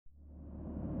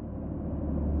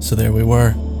So there we were,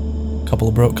 a couple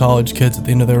of broke college kids at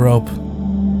the end of their rope.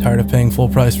 Tired of paying full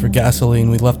price for gasoline,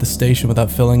 we left the station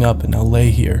without filling up and now lay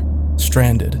here,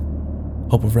 stranded.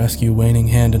 Hope of rescue waning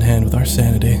hand in hand with our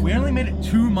sanity. We only made it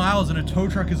 2 miles and a tow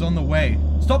truck is on the way.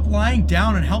 Stop lying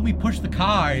down and help me push the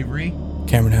car, Avery.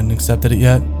 Cameron hadn't accepted it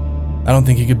yet. I don't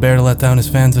think he could bear to let down his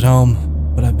fans at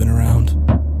home, but I've been around.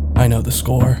 I know the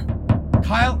score.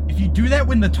 Kyle, if you do that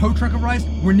when the tow truck arrives,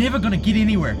 we're never gonna get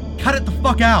anywhere. Cut it the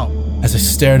fuck out. As I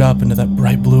stared up into that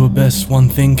bright blue abyss, one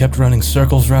thing kept running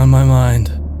circles round my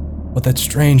mind. What that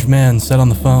strange man said on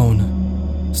the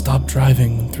phone. Stop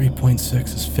driving when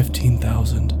 3.6 is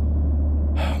 15,000.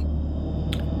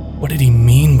 What did he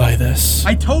mean by this?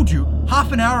 I told you,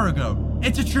 half an hour ago.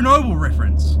 It's a Chernobyl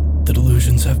reference. The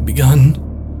delusions have begun.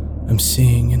 I'm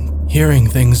seeing and hearing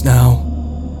things now.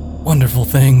 Wonderful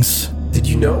things. Did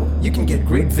you know you can get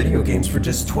great video games for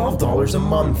just $12 a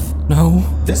month? No.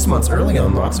 This month's early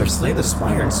unlocks are Slay the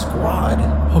Spire and Squad.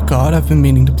 Oh god, I've been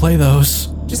meaning to play those.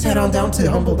 Just head on down to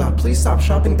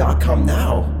humble.pleasestopshopping.com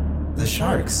now. The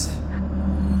Sharks.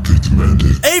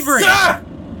 Avery! Ah!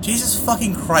 Jesus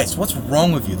fucking Christ, what's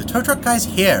wrong with you? The tow truck guy's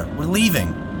here. We're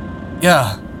leaving.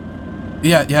 Yeah,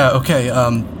 okay,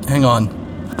 hang on.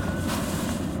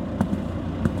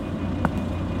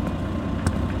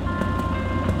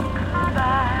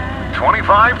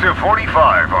 "25 to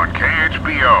 45 on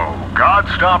KHBO. God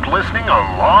stopped listening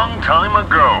a long time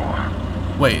ago."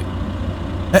 Wait.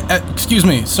 Excuse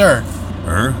me, sir.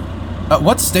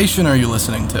 What station are you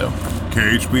listening to?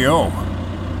 KHBO.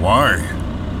 Why?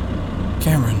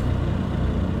 Cameron,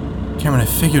 I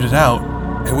figured it out.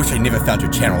 I wish I never found your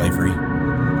channel, Avery.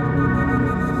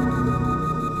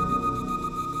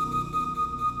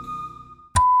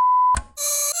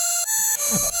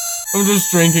 I'm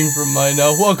just drinking from mine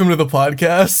now. Welcome to the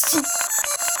podcast.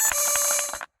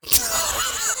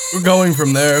 We're going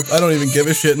from there. I don't even give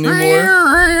a shit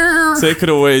anymore. Take it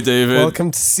away, David.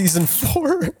 Welcome to season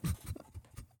 4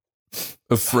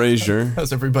 of Frasier.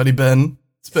 How's everybody been?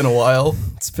 It's been a while.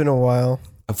 It's been a while.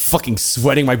 I'm fucking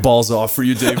sweating my balls off for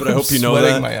you, David. I hope you know that. I'm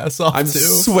sweating my ass off, I'm too.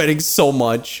 sweating so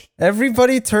much.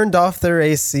 Everybody turned off their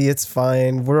AC. It's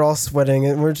fine. We're all sweating,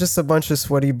 and we're just a bunch of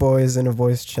sweaty boys in a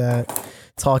voice chat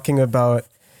talking about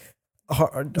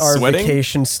our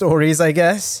vacation stories, I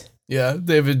guess. Yeah,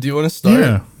 David, do you want to start?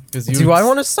 Yeah. Do I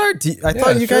want to start? I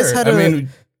thought you guys had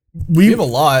we have a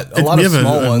lot of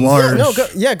small ones.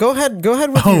 Go ahead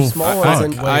with your small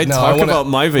ones. I talk about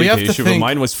my vacation, but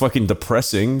mine was fucking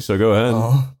depressing, so go ahead.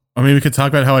 I mean, we could talk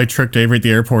about how I tricked Avery at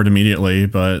the airport immediately,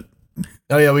 but...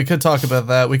 Oh yeah, we could talk about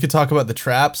that. We could talk about the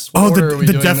traps.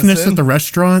 The deafness at the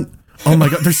restaurant. Oh my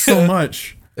god, there's so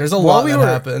much. There's a lot that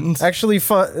happened. Actually,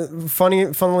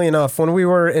 funnily enough, when we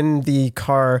were in the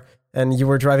car and you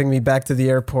were driving me back to the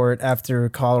airport after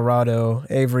Colorado,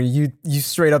 Avery, you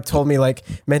straight up told me, like,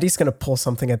 Mandy's gonna pull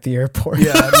something at the airport.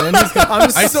 Yeah, Mandy's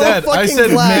gonna, I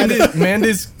said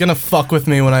Mandy's gonna fuck with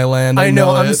me when I land. I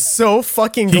know, I'm so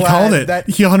fucking glad. He called it.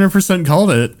 He 100%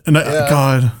 called it. And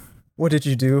God. What did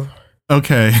you do?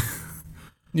 Okay.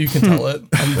 You can tell it.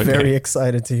 I'm very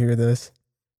excited to hear this.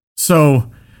 So,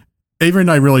 Avery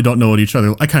and I really don't know what each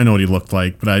other... I kind of know what he looked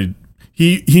like, but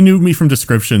he knew me from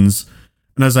descriptions.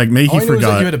 And I was like, maybe he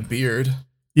forgot. That you had a beard.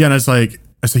 Yeah, and I said,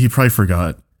 he probably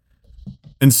forgot.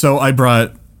 And so I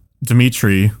brought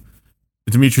Dimitri.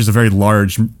 Dimitri's a very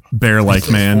large,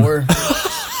 bear-like man.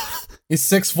 He's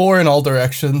 6'4" in all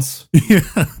directions. Yeah,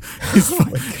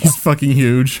 he's fucking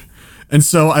huge. And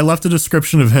so I left a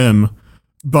description of him,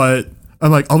 but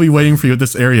I'm like, I'll be waiting for you at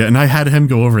this area. And I had him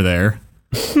go over there.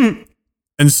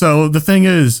 And so the thing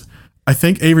is, I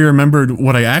think Avery remembered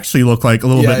what I actually look like a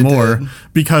little bit more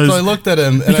because so I looked at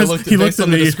him and I looked at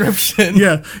the description.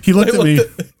 Yeah, he looked at me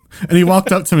and he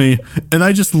walked up to me and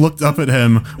I just looked up at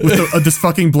him with this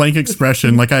fucking blank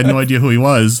expression, like I had no idea who he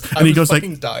was. And he goes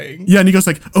like, dying. Yeah, and he goes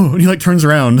like, oh, and he like turns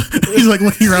around. He's like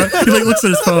looking around. He like looks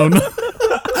at his phone.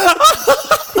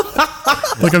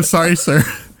 Like, I'm sorry, sir.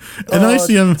 And then I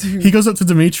see him. Dude. He goes up to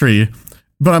Dimitri.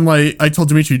 But I'm like, I told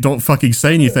Dimitri, don't fucking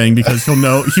say anything because he'll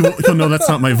know that's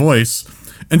not my voice.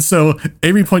 And so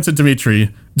Avery points at Dimitri.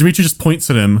 Dimitri just points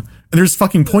at him, and they're just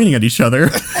fucking pointing at each other.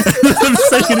 And I'm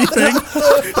saying anything.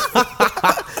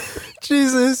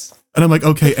 Jesus. And I'm like,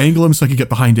 okay, angle him so I can get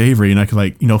behind Avery, and I can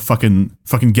like, fucking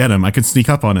get him. I can sneak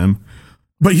up on him,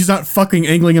 but he's not fucking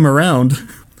angling him around.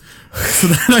 So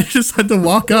then I just had to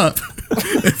walk up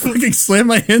and fucking slam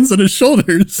my hands on his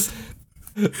shoulders.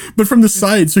 But from the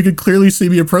side, so he could clearly see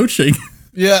me approaching.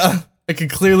 Yeah, I could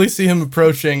clearly see him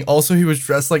approaching. Also, he was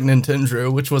dressed like Nintendo,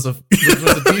 which was a detail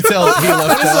that he left out.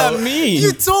 What does that mean?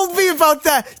 You told me about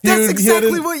that. That's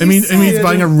exactly what you said. It means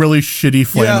buying a really shitty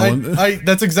flannel. Yeah,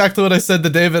 that's exactly what I said to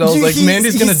David. I was like,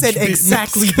 Mandy's gonna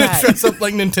dress up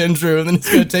like Nintendo, and then he's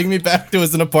gonna take me back to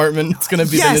his apartment. It's gonna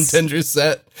be the Nintendo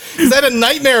set. Because I had a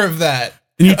nightmare of that.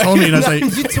 And you told me, and I was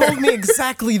like, you told me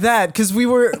exactly that because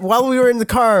while we were in the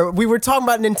car, we were talking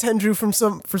about Nintendo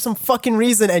for some fucking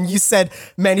reason, and you said,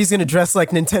 "Mandy's gonna dress like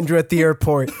Nintendo at the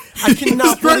airport." I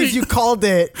cannot believe you called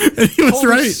it. And he was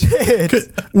right.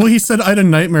 Shit. Well, he said I had a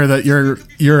nightmare that your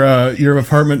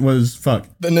apartment was the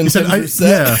Nintendo set.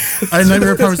 Yeah, I had a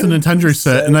nightmare apartment was the Nintendo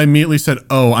set, and I immediately said,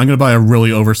 "Oh, I'm gonna buy a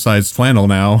really oversized flannel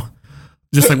now,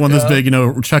 just like one of those big,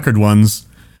 checkered ones."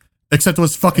 Except it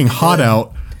was fucking hot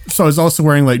out. So I was also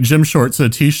wearing like gym shorts and a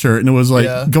t-shirt, and it was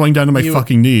like going down to my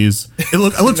fucking knees. I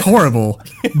looked horrible,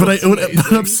 but it would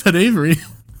upset Avery.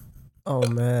 Oh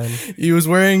man, he was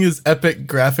wearing his epic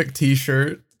graphic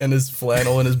t-shirt and his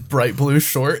flannel and his bright blue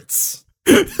shorts.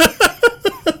 It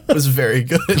was very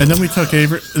good. And then we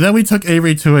took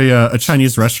Avery to a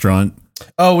Chinese restaurant.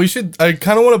 Oh, I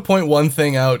kind of want to point one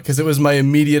thing out because it was my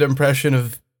immediate impression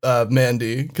of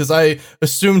Mandy, because I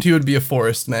assumed he would be a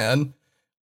forest man,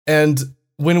 and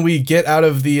when we get out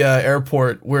of the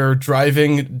airport, we're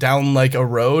driving down like a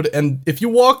road, and if you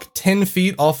walk 10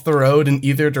 feet off the road in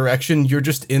either direction, you're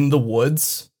just in the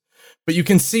woods. But you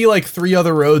can see like 3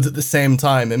 other roads at the same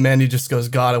time, and Mandy just goes,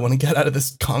 "God, I want to get out of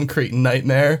this concrete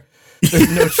nightmare.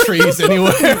 There's no trees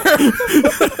anywhere."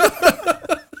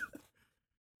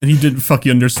 And he didn't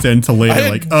fucking understand till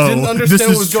later, this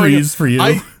is trees for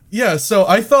you. So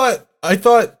I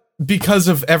thought because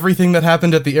of everything that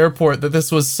happened at the airport, that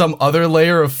this was some other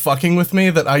layer of fucking with me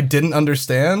that I didn't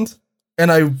understand,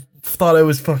 and I thought I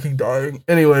was fucking dying.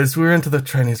 Anyways, we were into the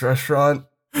Chinese restaurant.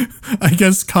 I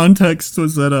guess context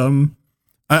was that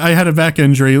I had a back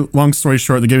injury. Long story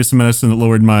short, they gave me some medicine that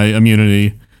lowered my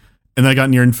immunity, and I got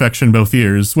an ear infection in both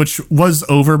ears, which was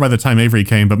over by the time Avery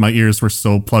came, but my ears were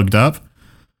still plugged up.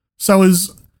 So I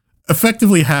was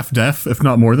effectively half deaf, if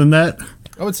not more than that.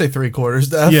 I would say 3/4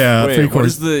 deaf. Yeah, Wait,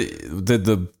 3/4. Did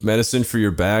the medicine for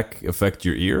your back affect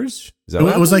your ears? Is that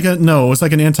it was like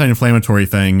an anti-inflammatory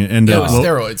thing, and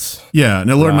steroids. Yeah,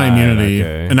 and it lowered my immunity,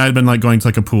 and I'd been like going to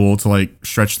like a pool to like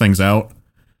stretch things out,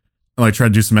 and like try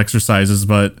to do some exercises,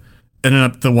 but ended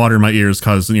up the water in my ears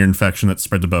caused an ear infection that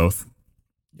spread to both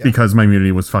because my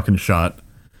immunity was fucking shot.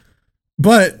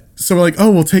 But so we're like,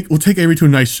 oh, we'll take Avery to a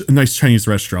nice Chinese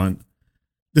restaurant.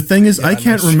 The thing is, I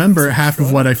can't remember half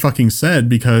of what I fucking said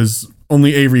because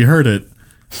only Avery heard it.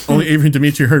 Only Avery and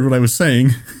Dimitri heard what I was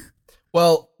saying.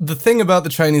 Well, the thing about the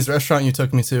Chinese restaurant you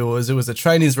took me to was it was a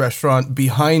Chinese restaurant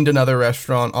behind another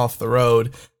restaurant off the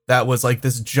road that was like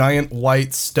this giant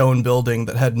white stone building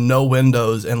that had no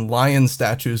windows and lion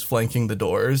statues flanking the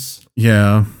doors.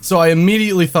 Yeah. So I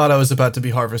immediately thought I was about to be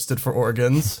harvested for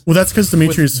organs. Well, that's because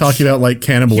Dimitri was talking about like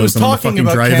cannibalism. He was talking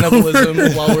about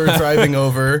cannibalism while we were driving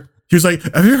over. He was like,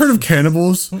 "Have you heard of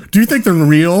cannibals? Do you think they're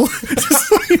real?"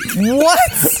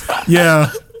 What?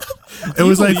 Yeah. It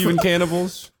was like even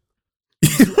cannibals.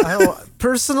 I don't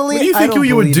personally. What do you think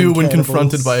you would do when cannibals.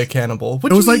 confronted by a cannibal?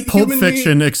 It was like Pulp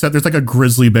Fiction, except there's like a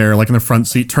grizzly bear like in the front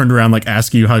seat, turned around, like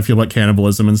asking you how you feel about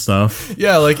cannibalism and stuff.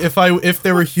 Yeah, like if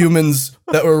there were humans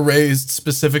that were raised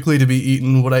specifically to be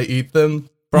eaten, would I eat them?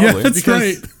 Probably. Yeah, that's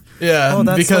right. Yeah,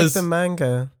 that's because like the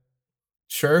manga.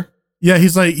 Sure. Yeah,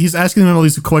 he's asking them all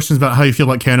these questions about how you feel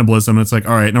about cannibalism, and it's like,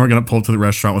 all right, now we're gonna pull up to the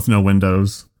restaurant with no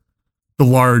windows. The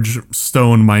large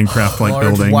stone Minecraft-like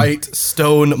building. White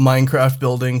stone Minecraft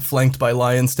building flanked by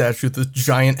lion statues with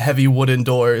giant heavy wooden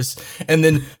doors. And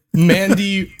then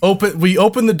we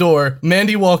open the door,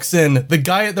 Mandy walks in, the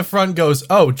guy at the front goes,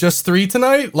 "Oh, just 3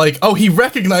 tonight?" Like, oh, he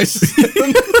recognizes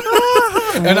him.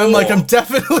 And I'm like, I'm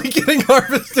definitely getting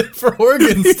harvested for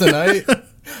organs tonight.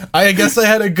 I guess I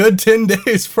had a good 10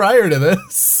 days prior to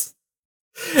this.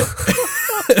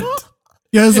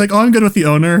 Yeah, it's like, oh, I'm good with the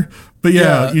owner. But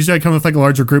yeah, usually I come with like a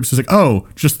larger group, so it's like, oh,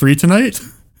 just 3 tonight?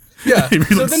 Yeah. He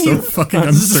looks so fucking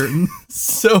uncertain.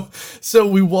 So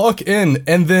we walk in,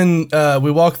 and then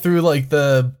we walk through like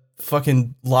the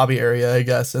fucking lobby area, I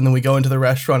guess, and then we go into the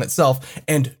restaurant itself,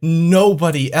 and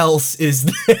nobody else is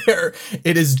there.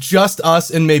 It is just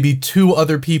us and maybe 2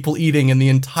 other people eating in the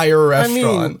entire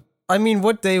restaurant. I mean,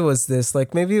 what day was this?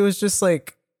 Like, maybe it was just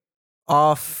like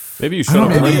off. Maybe you should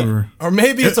remember. Or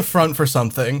maybe it's a front for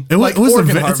something.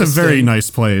 It's a very nice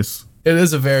place. It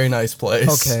is a very nice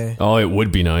place. Okay. Oh, it would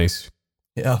be nice.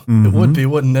 Yeah, It would be,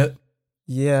 wouldn't it?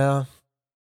 Yeah.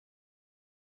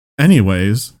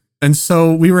 Anyways, and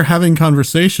so we were having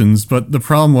conversations, but the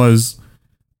problem was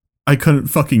I couldn't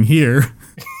fucking hear.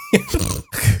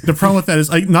 The problem with that is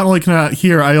not only can I not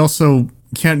hear, I also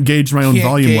can't gauge my own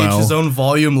volume gauge well. his own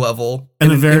volume level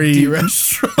in in a very empty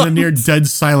restaurant. in a near dead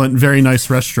silent, very nice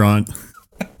restaurant.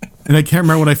 And I can't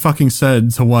remember what I fucking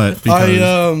said to what.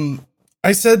 Because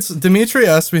I said, Dimitri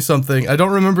asked me something. I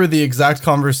don't remember the exact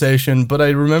conversation, but I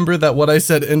remember that what I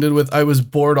said ended with, I was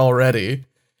bored already.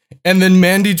 And then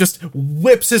Mandy just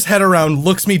whips his head around,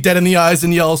 looks me dead in the eyes,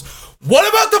 and yells, "What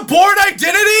about the board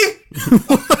identity?"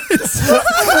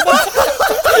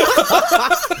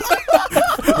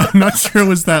 I'm not sure it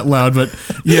was that loud, but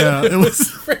yeah, it was.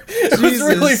 It was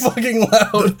really fucking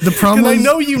loud. The problem and was, I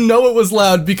know you know it was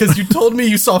loud because you told me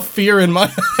you saw fear in my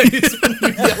eyes when you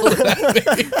yelled it at me.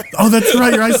 oh, that's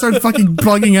right. Your eyes started fucking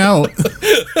bugging out.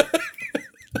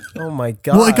 Oh my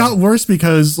god. Well, it got worse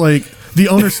because like the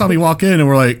owner saw me walk in and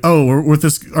we're like, "Oh, we're with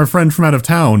our friend from out of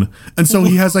town," and so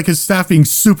he has like his staff being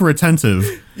super attentive.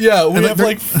 Yeah, we have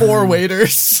like 4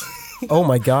 waiters. Oh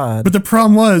my god. But the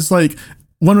problem was like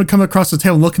one would come across the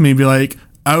table and look at me and be like,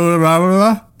 "Ah, blah, blah,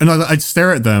 blah," and I'd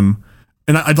stare at them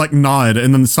and I'd like nod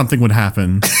and then something would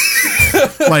happen.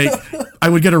 Like I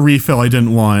would get a refill I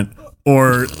didn't want,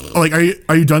 or like,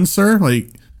 "Are you done, sir?" Like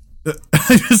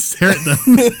I just stare at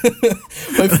them.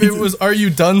 My favorite was, "Are you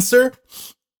done, sir?"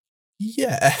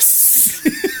 Yes.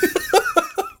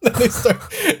 Then they start,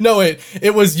 no, wait.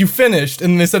 It was, "You finished,"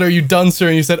 and they said, "Are you done, sir?"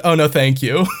 And you said, "Oh no, thank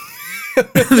you."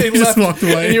 They just walked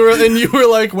away. And you were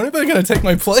like, "When are they gonna take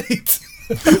my plate?"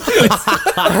 I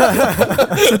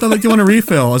thought like, "Do you want a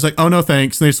refill?" I was like, "Oh no,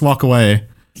 thanks." And they just walk away.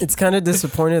 It's kind of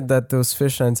disappointed that those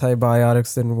fish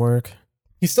antibiotics didn't work.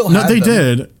 He still No, had they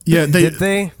them. did. Yeah, Did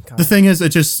they? The thing is,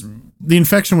 the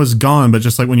infection was gone, but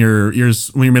just like when your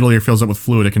middle ear fills up with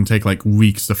fluid, it can take like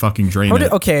weeks to fucking drain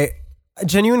it. Okay, a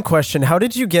genuine question. How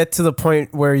did you get to the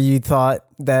point where you thought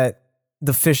that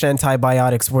the fish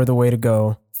antibiotics were the way to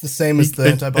go? It's the same as the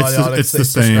antibiotics it's they the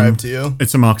same. prescribe to you.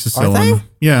 It's amoxicillin. Are they?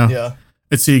 Yeah. Yeah.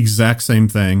 It's the exact same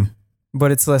thing.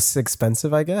 But it's less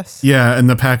expensive, I guess. Yeah, and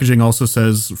the packaging also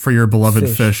says "for your beloved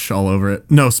fish" all over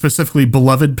it. No, specifically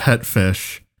beloved pet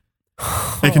fish.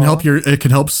 It can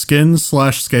help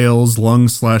skin/scales,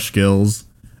 lungs/gills.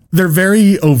 They're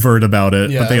very overt about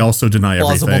it, but they also deny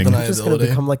Plausible everything. I'm just gonna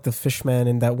become like the fish man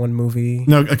in that one movie.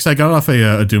 No, because I got it off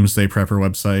a Doomsday Prepper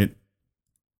website.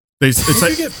 It's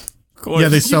like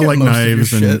they sell like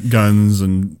knives and guns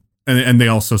and they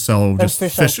also sell just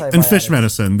fish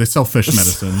medicine. They sell fish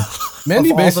medicine.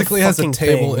 Mandy basically has a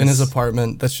table in his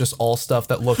apartment that's just all stuff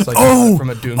that looks like from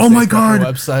a Doomsday my God.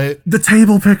 website. The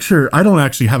table picture. I don't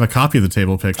actually have a copy of the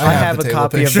table picture. I have a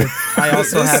copy of it. I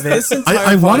also have it.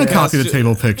 I want a copy of the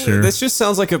table picture. This just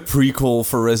sounds like a prequel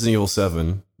for Resident Evil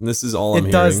 7. This is all I'm hearing.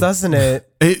 It does, doesn't it?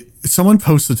 Someone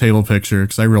post the table picture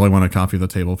because I really want a copy of the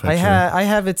table picture. I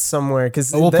have it somewhere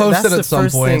because we'll post it at some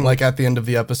point, like at the end of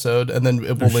the episode, and then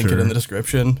we'll link it in the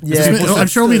description. Yeah, I'm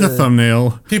sure it'll be the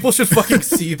thumbnail. People should fucking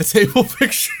see the table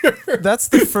picture. That's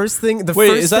the first thing.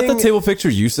 Wait, is that the table picture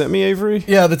you sent me, Avery?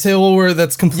 Yeah, the table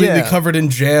that's completely covered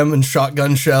in jam and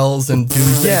shotgun shells and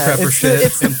Doomsday Prepper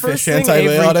shit and fish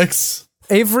antibiotics.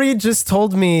 Avery just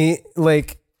told me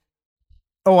like,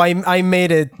 "Oh, I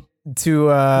made it to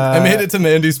I made it to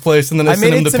Mandy's place, and then I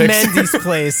sent him the picture." Mandy's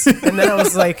place, and then I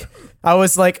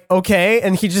was like, okay,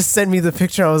 and he just sent me the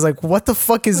picture. I was like, what the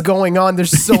fuck is going on?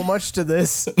 There's so much to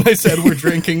this. And I said, "We're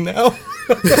drinking now."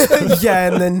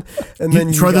 Yeah, and then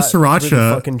you try the sriracha.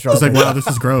 Really fucking I was like, wow, this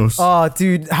is gross. Oh,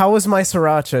 dude, how was my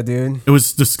sriracha, dude? It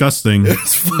was disgusting.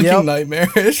 It's fucking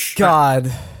nightmarish.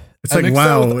 God, it's like,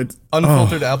 wow, it's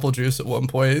unfiltered apple juice at one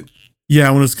point. Yeah,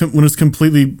 when it's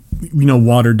completely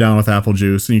watered down with apple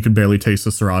juice and you could barely taste the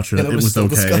siracha, and it was still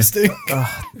okay. Disgusting.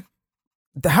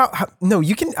 How no,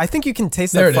 you can. I think you can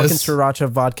taste that fucking sriracha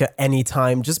vodka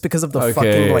anytime just because of the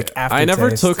fucking like aftertaste. I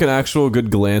never took an actual good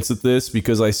glance at this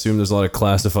because I assume there's a lot of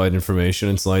classified information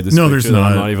inside this. No, picture there's not.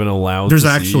 That I'm not even allowed. There's to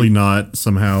actually see. not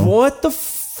somehow. What the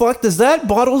fuck does that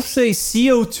bottle say?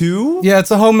 CO2? Yeah,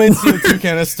 it's a homemade CO2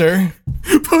 canister.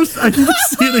 I can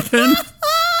see it again.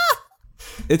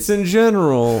 It's in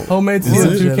general. Homemade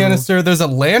CO2 canister. There's a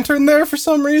lantern there for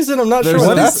some reason. I'm not sure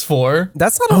what that's for.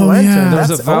 That's not a lantern. Yeah.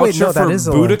 There's a voucher for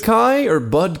Budokai or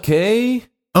Bud K.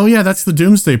 Oh yeah, that's the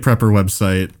Doomsday Prepper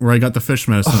website where I got the fish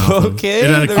medicine. Okay. It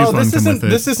had a coupon with it.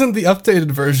 This isn't the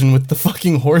updated version with the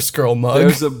fucking horse girl mug.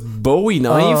 There's a Bowie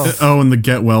knife. And the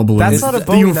Get Well balloon. That's not a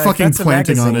Bowie You were knife, fucking that's a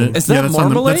planting on magazine. it. Is that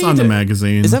marmalade? That's on the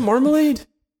magazine. Is that marmalade?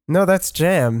 No, that's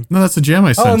jam. No, that's the jam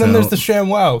I sent and then out. there's the Sham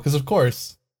Wow, because of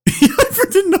course. I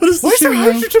didn't notice. Why is there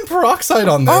hydrogen peroxide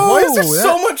on there? Why is there Oh,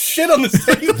 so much shit on this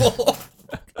table?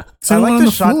 I like on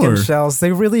the shotgun floor. shells.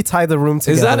 They really tie the room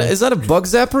together. Is that a bug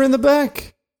zapper in the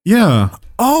back? Yeah.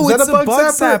 Oh, Is that it's a bug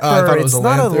zapper? zapper. Oh, I thought it was it's a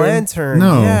not lantern. a lantern.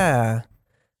 No. Yeah.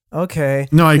 Okay.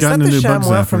 No, I Is got that in a the new bug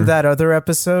ShamWow from zapper. that other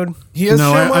episode? He has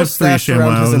No, I ShamWow have 3 stashed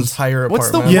around his ShamWows. entire What's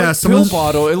the apartment. Yeah, white someone's- pill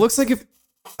bottle? It looks like if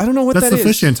I don't know what That's that the is.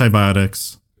 fish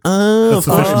antibiotics. Oh, That's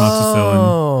the fish amoxicillin.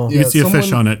 Oh. You Yeah, can see a fish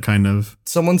someone- on it, kind of.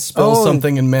 Someone spills Oh.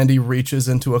 something and Mandy reaches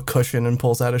into a cushion and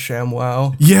pulls out a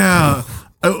ShamWow. Yeah.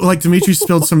 Like Dimitri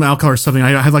spilled some alcohol or something.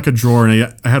 I had like a drawer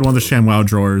and I had one of the ShamWow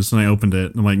drawers and I opened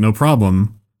it. And I'm like, no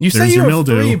problem. You say There's you your have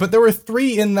mildew. 3, but there were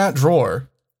 3 in that drawer.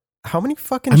 How many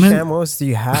fucking I meant- ShamWows do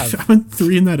you have? I went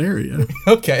 3 in that area.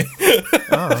 Okay.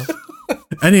 Oh.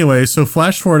 Anyway, so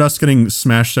flash forward us getting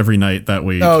smashed every night that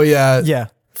week. Oh yeah. Yeah.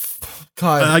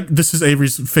 God. This is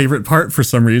Avery's favorite part for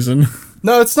some reason.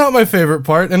 No, it's not my favorite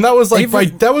part. And that was like Avery-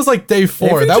 that was like day 4.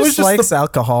 Avery that was just just likes the,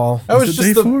 alcohol. that was Is it just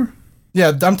day the 4?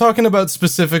 Yeah, I'm talking about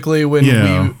specifically when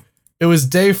Yeah. it was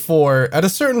day 4. At a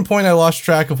certain point I lost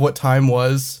track of what time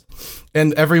was.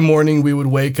 And every morning we would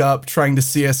wake up trying to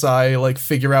CSI, like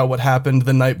figure out what happened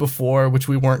the night before, which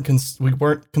we weren't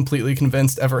completely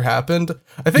convinced ever happened.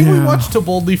 I think we Yeah. watched To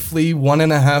Boldly Flee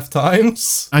 1.5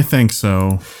 times. I think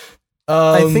so.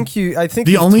 I think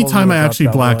The you've only told time me I about actually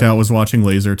that blacked one. out was watching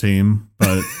Laser Team,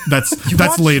 but that's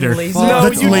watched later. Laser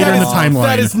That's Team? later in the that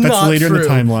timeline. is That's not later true. in the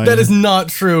timeline. That is not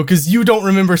true because you don't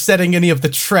remember setting any of the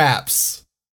traps.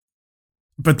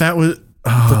 But that was.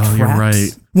 Oh, you're traps?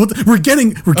 right. Well, we're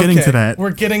getting Okay, to that.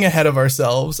 We're getting ahead of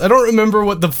ourselves. I don't remember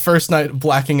what the first night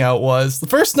blacking out was. The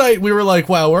first night we were like,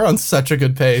 wow, we're on such a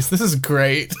good pace. This is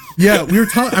great. Yeah, we were.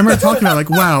 I remember talking about like,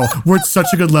 wow, we're at such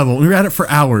a good level. We were at it for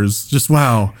hours. Just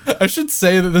wow. I should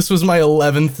say that this was my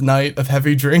 11th night of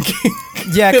heavy drinking.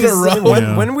 Yeah, in a because row.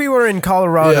 Yeah. when we were in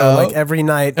Colorado, Yeah. like every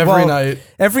night. Every night.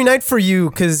 Every night for you,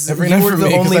 because you Every night were for the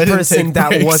me, 'cause only I didn't person take that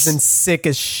breaks. wasn't sick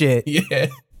as shit. Yeah.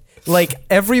 Like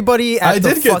everybody at I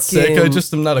the did get sick. I fucking-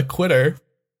 just am not a quitter.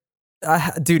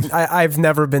 Dude, I've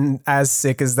never been as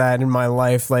sick as that in my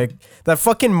life. Like that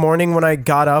fucking morning when I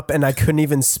got up and I couldn't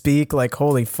even speak. Like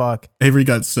holy fuck. Avery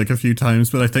got sick a few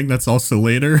times, but I think that's also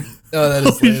later. Oh, that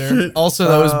is Holy later. shit. Also,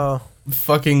 that was Oh,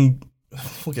 fucking.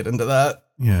 We'll get into that.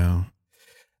 Yeah.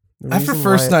 the After reason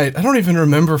first why- night, I don't even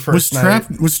remember first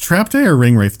night. Was Trap Day or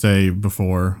Ring Wraith Day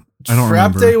before? I don't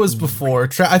Trap remember. Day was before.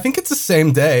 I think it's the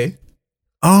same day.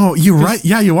 Oh, you're right.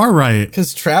 Yeah, you are right.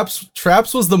 Because Traps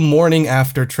was the morning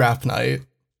after Trap Night.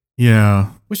 Yeah.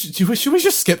 Should we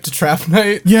just skip to Trap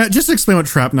Night? Yeah, just explain what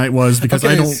Trap Night was because I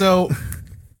Okay, don't. so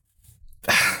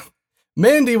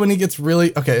Mandy, when he gets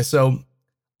really so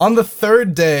on the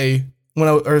 3rd day or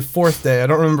 4th day, I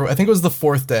don't remember. I think it was the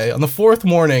 4th day. On the 4th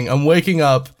morning, I'm waking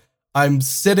up. I'm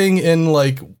sitting in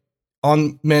like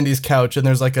on Mandy's couch, and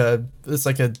there's it's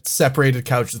like a separated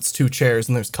couch. It's 2 chairs,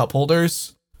 and there's cup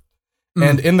holders.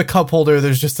 And in the cup holder,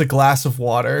 there's just a glass of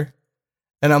water.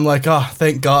 And I'm like, oh,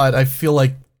 thank God. I feel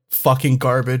like fucking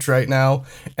garbage right now.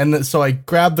 And so I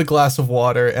grab the glass of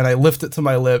water and I lift it to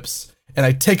my lips and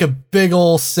I take a big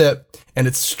ol' sip and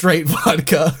it's straight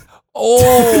vodka.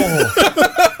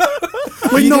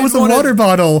 Wait, no, it was a water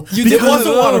bottle. It was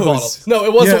a water bottle. No,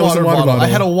 it was Yeah, a water bottle. I bottle.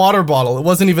 had a water bottle. It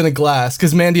wasn't even a glass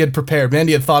because Mandy had prepared.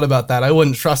 Mandy had thought about that. I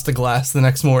wouldn't trust a glass the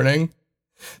next morning.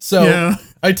 So Yeah.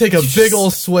 I take a big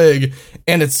old swig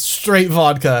and it's straight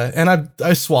vodka and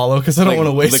I swallow because I don't want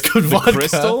to waste good vodka.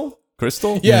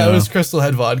 Crystal? Yeah, it Yeah. was Crystal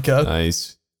Head vodka.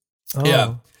 Nice. Oh.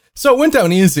 Yeah. So it went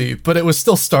down easy, but it was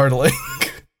still startling.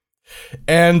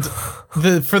 And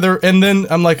then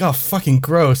I'm like, oh, fucking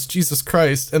gross, Jesus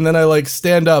Christ. And then I like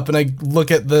stand up and I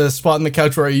look at the spot in the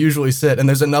couch where I usually sit, and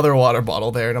there's another water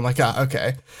bottle there, and I'm like,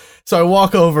 okay. So I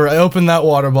walk over, I open that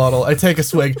water bottle, I take a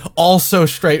swig, also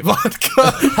straight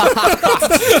vodka.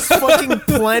 Just fucking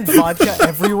plant vodka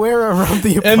everywhere around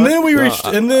the apartment. And then we reached,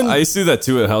 and then I used to do that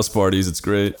too at house parties. It's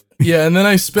great. yeah, and then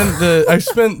I spent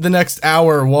the next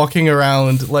hour walking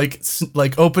around, like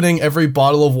opening every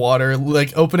bottle of water,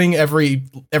 like opening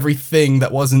everything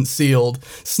that wasn't sealed,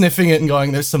 sniffing it and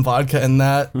going, "There's some vodka in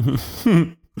that."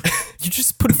 You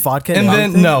just put vodka And in then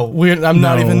everything? no, I'm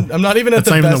not even at That's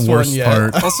the not even best the worst one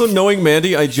yet. part. Also, knowing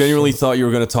Mandy, I genuinely thought you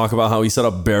were going to talk about how he set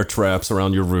up bear traps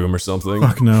around your room or something.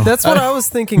 Fuck no. That's what I was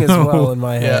thinking as No. well in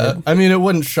my Yeah, head. I mean, it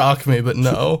wouldn't shock me, but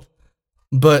no.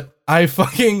 But I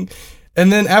fucking.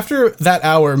 And then after that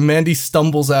hour, Mandy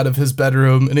stumbles out of his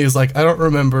bedroom and he's like, I don't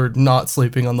remember not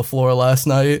sleeping on the floor last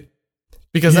night.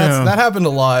 Because Yeah. that happened a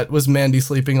lot, was Mandy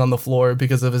sleeping on the floor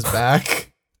because of his back.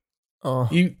 Oh.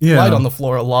 He Yeah. lied on the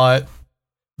floor a lot.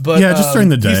 But Yeah, just during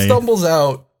the day. He stumbles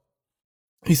out.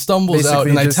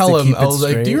 Basically And I just tell to him, keep I it was like,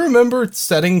 straight. do you remember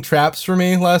setting traps for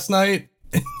me last night?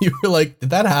 And you were like, did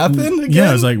that happen again? Yeah,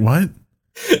 I was like, what?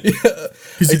 Yeah.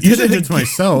 Because I did usually it I did it to again.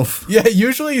 myself. Yeah,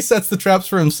 usually he sets the traps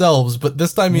for himself, but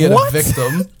this time he had What? a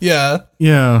victim. Yeah.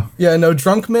 Yeah. Yeah, no,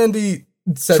 drunk Mandy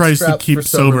sets Tries to traps keep for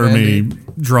sober Mandy. me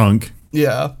drunk.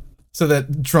 Yeah, so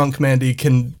that drunk Mandy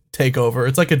can take over.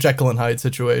 It's like a Jekyll and Hyde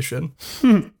situation.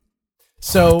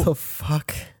 So What the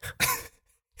fuck?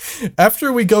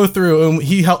 after we go through and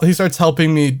he starts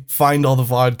helping me find all the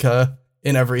vodka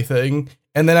and everything,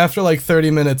 and then after like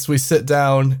 30 minutes we sit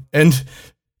down and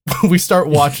we start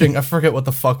watching. I forget what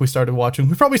the fuck we started watching.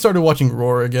 We probably started watching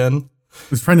Roar again.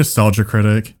 It's probably Nostalgia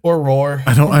Critic. Or Roar.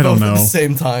 I don't Both know. at the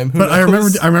same time. Who But I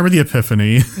knows? remember the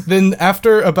epiphany. Then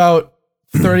after about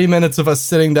 30 minutes of us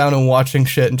sitting down and watching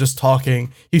shit and just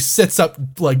talking, he sits up,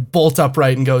 like bolt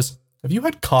upright, and goes, "Have you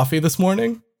had coffee this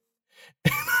morning?"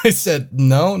 And I said,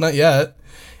 "No, not yet."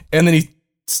 And then he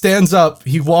stands up,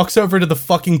 he walks over to the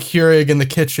fucking Keurig in the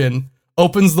kitchen,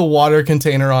 opens the water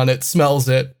container on it, smells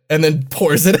it, and then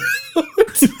pours it out.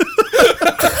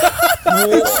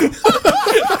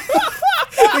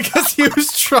 Because he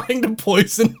was trying to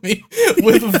poison me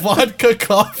with vodka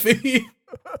coffee.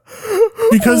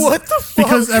 Because What the fuck?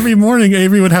 because every morning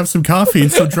Avery would have some coffee,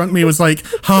 and so drunk me was like,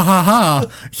 ha ha ha,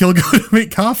 he'll go to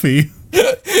make coffee.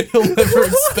 He'll never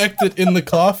expect it in the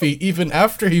coffee, even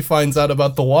after he finds out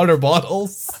about the water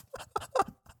bottles.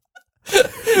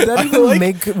 That even like-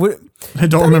 make I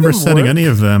don't remember even setting work? any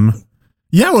of them.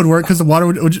 Yeah, it would work because the water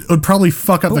would probably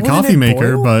fuck up the wouldn't coffee it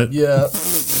maker, boil? but Yeah.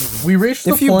 We reached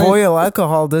the if you point. boil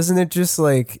alcohol, doesn't it just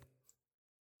like?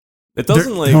 It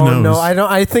doesn't like. who Oh knows? no, I don't.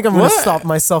 I think I'm gonna What? stop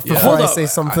myself Yeah. before Hold I up. say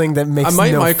something that makes I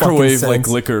might no microwave fucking like sense.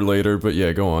 liquor later, but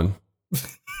yeah, go on.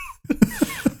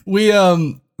 we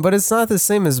But it's not the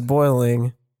same as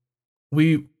boiling.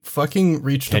 we fucking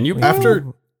reached Can you after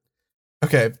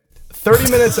okay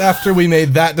 30 minutes after we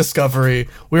made that discovery,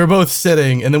 we were both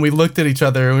sitting and then we looked at each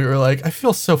other and we were like, I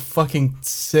feel so fucking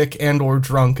sick and or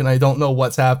drunk and I don't know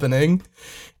what's happening.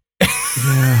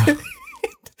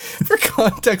 For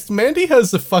context, Mandy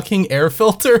has a fucking air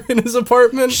filter in his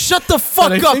apartment. Shut the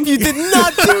fuck I up! think- You did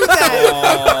not do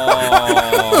that.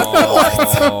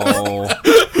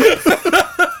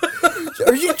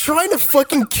 Are you trying to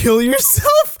fucking kill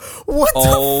yourself? What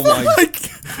Oh the my!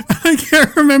 I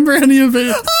can't remember any of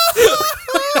it.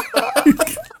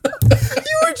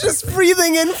 You were just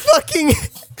breathing in fucking.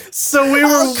 So we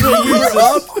were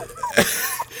up.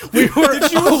 We were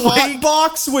Hot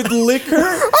box with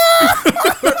liquor?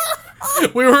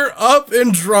 we were up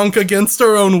and drunk against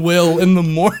our own will in the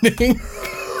morning.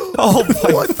 Oh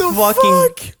my What the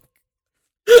fuck?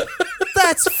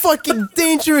 That's fucking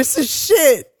dangerous as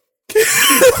shit.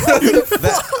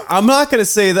 I'm not gonna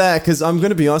say that because I'm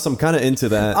gonna be honest. I'm kind of into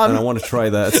that, and I want to try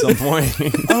that at some point.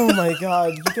 Oh my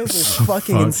god, you guys are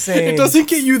fucking insane. It doesn't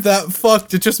get you that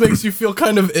fucked. It just makes you feel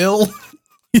kind of ill.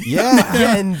 Yeah,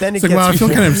 Yeah, and then it It's like, wow, I gets feel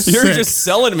kind of you're sick. just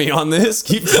selling me on this.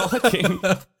 Keep talking.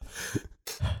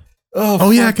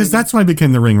 Oh yeah, because that's why I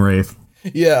became the ring wraith.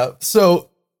 Yeah. So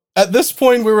at this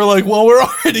point, we were like, well, we're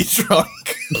already drunk.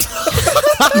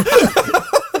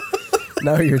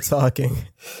 Now you're talking.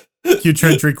 You try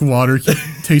to drink water, keep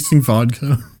tasting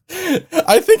vodka.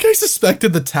 I think I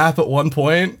suspected the tap at one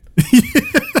point.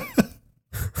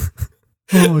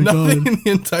 Oh my Nothing god. in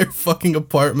the entire fucking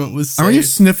apartment was Are you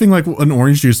safe. sniffing like an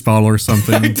orange juice bottle or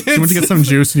something? did You went to get some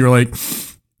juice and you were like,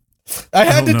 I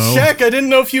had to don't know. check. I didn't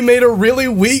know if you made a really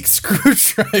weak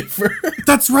screwdriver.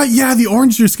 that's right, yeah, the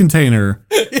orange juice container.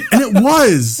 And it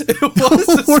was. It was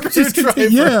a Orange juice screwdriver.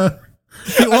 yeah.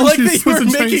 The I orange like juice that you was were,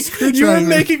 a giant making, you were screwdriver.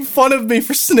 making fun of me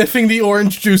for sniffing the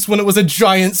orange juice when it was a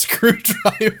giant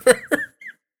screwdriver.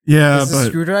 Yeah, Is a but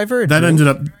screwdriver? a that drink? ended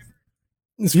up.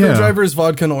 Screwdriver is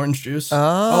vodka and orange juice.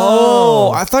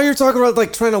 Oh, I thought you were talking about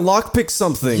like trying to lockpick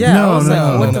something. Yeah, No, I was no,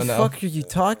 like, what no, the no. fuck are you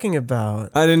talking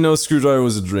about? I didn't know screwdriver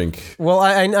was a drink. Well,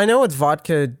 I know what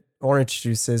vodka orange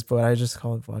juice is, but I just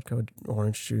call it vodka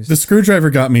orange juice. The screwdriver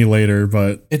got me later,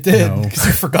 but. It did, no. because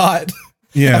you forgot.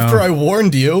 Yeah. After I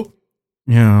warned you.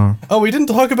 Yeah. Oh, we didn't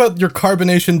talk about your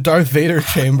carbonation Darth Vader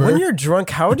chamber. When you're drunk,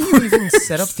 how do you even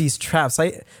set up these traps?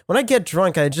 When I get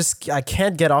drunk, I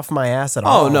can't get off my ass at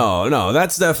all. Oh no,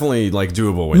 that's definitely like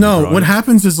doable. When you're No, drunk. what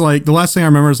happens is like the last thing I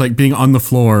remember is like being on the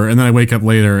floor and then I wake up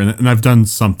later and I've done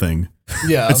something.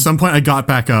 yeah. At some point I got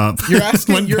back up. You're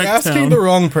asking Went you're back asking down. the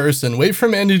wrong person. Wait for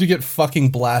Mandy to get fucking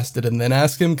blasted and then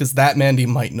ask him, because that Mandy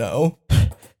might know.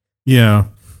 Yeah.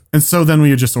 And so then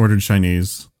we just ordered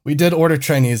Chinese. We did order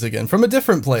Chinese again from a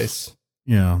different place.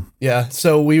 Yeah. Yeah,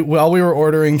 so while we were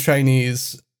ordering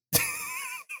Chinese,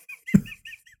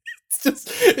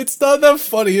 it's not that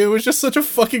funny. It was just such a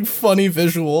fucking funny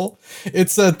visual.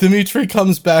 It's Dimitri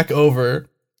comes back over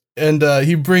and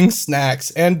he brings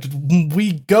snacks and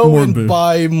we go More and booze.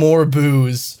 buy more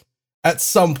booze at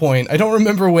some point. I don't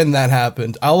remember when that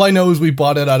happened. All I know is we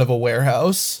bought it out of a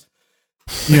warehouse.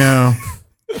 Yeah.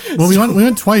 Well, we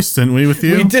went twice, didn't we, with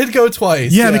you? We did go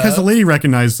twice. Yeah, because the lady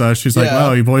recognized us. She's like, Yeah.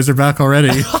 "Wow, you boys are back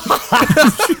already."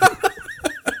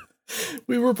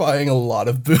 We were buying a lot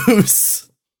of booze.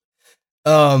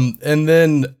 And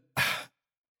then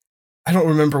I don't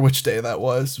remember which day that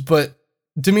was, but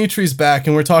Dimitri's back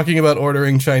and we're talking about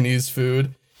ordering Chinese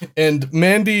food. And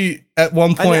Mandy, at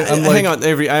one point, I'm like, hang on,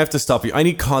 Avery, I have to stop you. I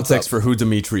need context for who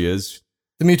Dimitri is.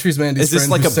 Dimitri's Mandy's Is this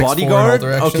friend like who's a 6'4" in all bodyguard?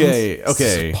 directions.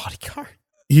 Okay. Bodyguard.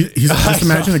 He's just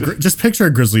imagine just picture a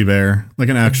grizzly bear, like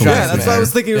an actual. Yeah, that's what I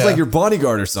was thinking. It was Yeah. like your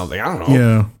bodyguard or something. I don't know.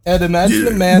 Yeah. And imagine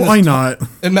a man. Why not?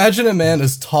 Imagine a man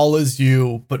as tall as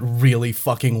you, but really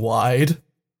fucking wide.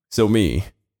 So me.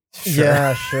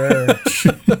 Yeah, sure.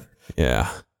 Yeah.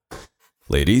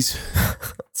 Ladies.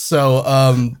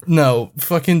 So, no,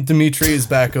 fucking Dimitri is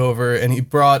back over and he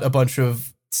brought a bunch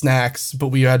of snacks, but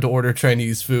we had to order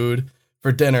Chinese food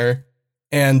for dinner.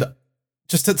 And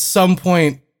just at some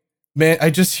point, man, I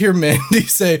just hear Mandy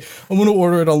say, "I'm going to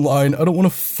order it online. I don't want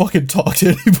to fucking talk to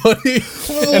anybody."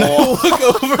 And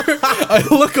I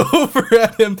look over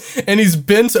at him and he's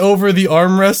bent over the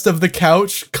armrest of the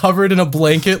couch, covered in a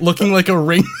blanket, looking like a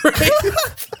ring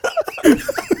wraith.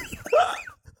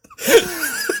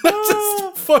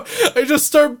 I just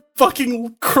start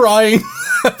fucking crying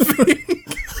laughing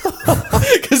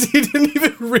because he didn't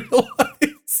even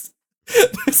realize.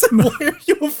 I said, "Why are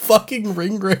you a fucking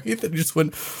ring wraith?" And he just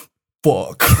went,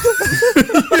 "Fuck."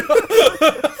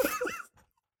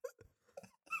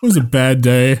 It was a bad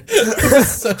day. It was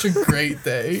such a great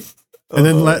day. And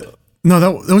then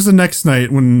that was the next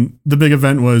night when the big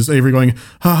event was Avery going,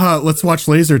 "Haha, let's watch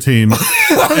Laser Team."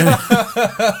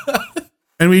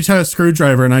 And we each had a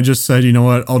screwdriver, and I just said, "You know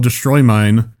what? I'll destroy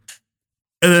mine."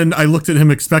 And then I looked at him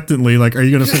expectantly, like, "Are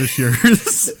you going to finish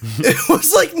yours?" It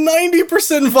was like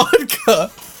 90%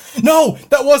 vodka. No,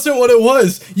 that wasn't what it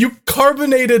was. You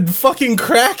carbonated fucking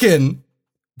Kraken.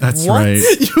 That's What? right.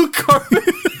 You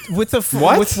carbonated. With a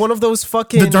What? with one of those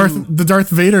fucking The Darth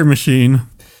Vader machine.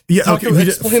 Yeah, Talk okay. about-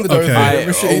 explain the Darth Vader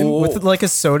machine. with like a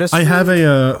soda I stream. have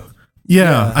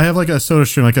I have like a soda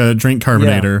stream, like a drink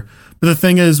carbonator. But the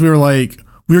thing is, we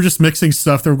were just mixing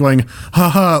stuff. They were going,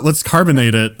 "Haha, let's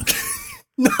carbonate it."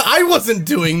 No, I wasn't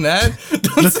doing that.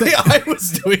 Don't say I was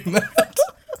doing that.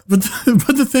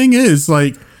 But the thing is,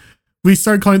 like, we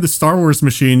started calling it the Star Wars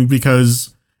machine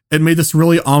because it made this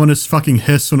really ominous fucking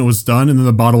hiss when it was done, and then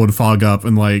the bottle would fog up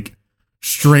and like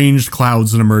strange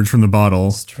clouds would emerge from the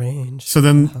bottle. Strange. So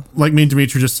then, like, me and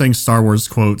Dimitri just saying Star Wars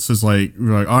quotes is like,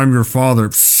 we're like, "I'm your father."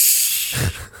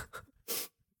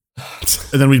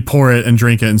 And then we'd pour it and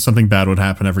drink it, and something bad would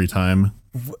happen every time.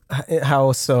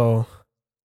 How so?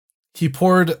 He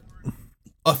poured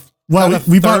a Well, about a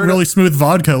we bought third- really smooth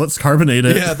vodka. Let's carbonate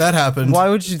it. Yeah, that happened. Why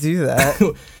would you do that?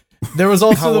 There was How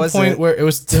also the was point it? where it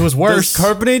was Does worse.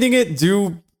 carbonating it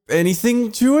do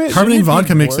anything to it? Carbonating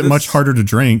vodka makes it much harder to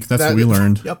drink. That's what we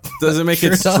learned. Yep. Does it make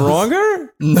Sure it does.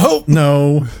 stronger? Nope.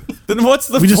 No, Then what's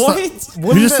the we just point? thought,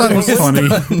 we just thought it was funny.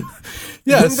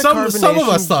 Yeah, Wouldn't the some of carbonation-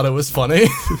 us thought it was funny.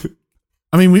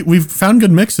 I mean, we've found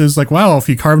good mixes. Like, wow, if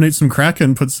you carbonate some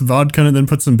Kraken, put some vodka in it, and then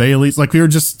put some Baileys. Like, it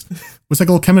was like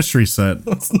a little chemistry set.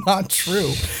 That's not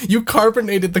true. You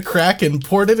carbonated the Kraken,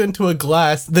 poured it into a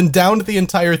glass, then downed the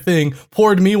entire thing,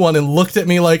 poured me one, and looked at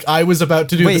me like I was about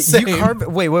to do the Wait, same.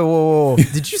 wait, whoa.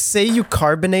 Did you say you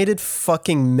carbonated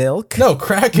fucking milk? No,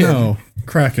 Kraken. No,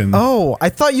 Kraken. Oh, I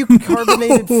thought you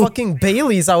carbonated fucking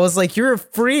Baileys. I was like, you're a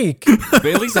freak.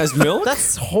 Bailey's has milk?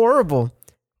 That's horrible.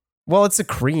 Well, it's a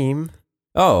cream.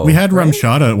 Oh. We had rum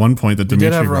chata at one point that We Dimitri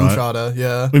did have rum brought. chata,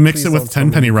 yeah. We mixed Please it don't with tell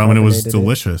me 10 penny rum, and it was carbonated it.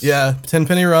 delicious. Yeah, 10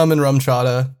 penny rum and rum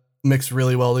chata mix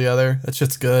really well together. That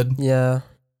shit's good. Yeah.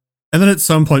 And then at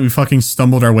some point, we fucking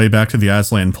stumbled our way back to the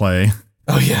Aslan play.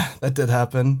 Oh yeah, that did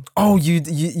happen. Oh,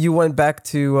 you went back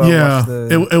to Yeah, watch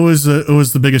the... it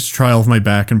was the biggest trial of my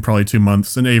back in probably 2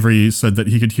 months. And Avery said that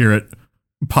he could hear it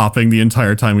popping the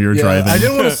entire time we were Yeah, driving. I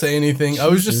didn't want to say anything. I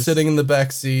was just sitting in the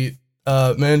back seat.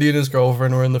 Mandy and his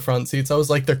girlfriend were in the front seats. I was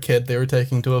like their kid they were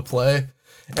taking to a play.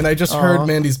 And I just heard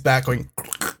Mandy's back going,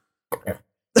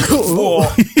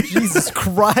 Oh, Jesus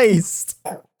Christ.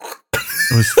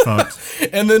 It was fucked.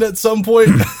 and then at some point,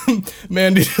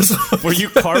 Mandy just Were you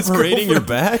carbureting your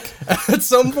back? At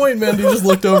some point, Mandy just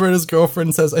looked over at his girlfriend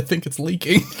and says, "I think it's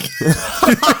leaking."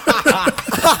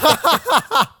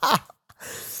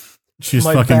 She's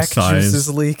My fucking back juice is size.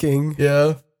 leaking.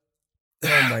 Yeah.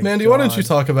 Oh my Mandy, God. why don't you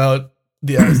talk about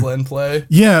the Aslan play?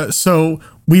 Yeah, so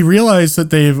we realized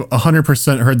that they've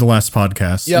 100% heard the last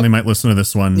podcast, Yep. and they might listen to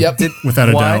this one Yep. without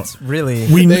a What? doubt. Really?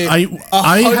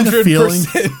 I had a feeling.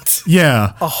 100%.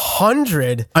 Yeah,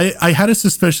 100? I had a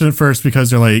suspicion at first because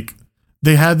they're like,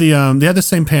 they had the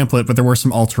same pamphlet, but there were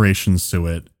some alterations to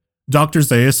it. Dr.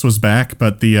 Zaius was back,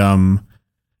 but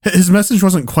his message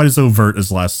wasn't quite as overt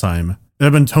as last time. It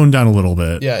had been toned down a little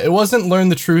bit. Yeah, it wasn't learn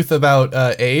the truth about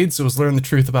AIDS. It was learn the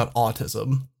truth about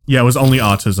autism. Yeah, it was only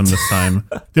autism this time.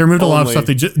 They removed a lot of stuff.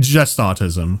 They just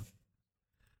autism.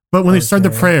 But when they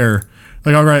started the prayer,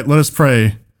 like, all right, let us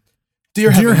pray.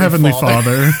 Dear Heavenly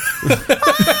Father.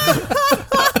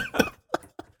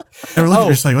 And we're looking,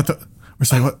 we're just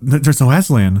like, what? There's no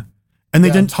Aslan. And they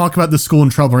didn't talk about the school in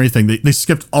trouble or anything. They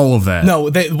skipped all of that.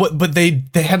 No, but they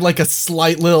had like a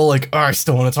slight little like, oh, I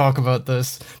still want to talk about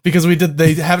this because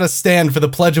they had a stand for the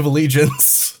Pledge of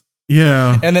Allegiance.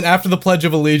 Yeah. And then after the Pledge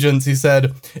of Allegiance, he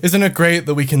said, isn't it great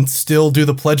that we can still do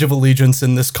the Pledge of Allegiance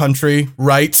in this country,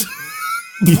 right?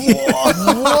 Whoa!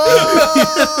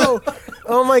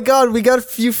 Oh my God, we got a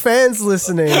few fans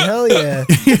listening. Hell yeah.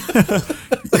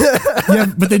 Yeah,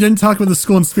 but they didn't talk about the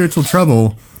school in spiritual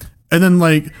trouble. And then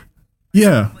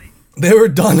they were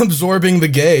done absorbing the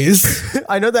gays.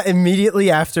 I know that immediately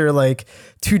after, like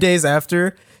 2 days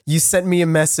after, you sent me a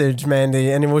message, Mandy,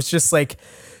 and it was just like,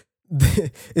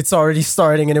 it's already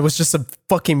starting, and it was just a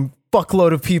fucking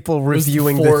fuckload of people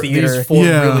reviewing the theater. These four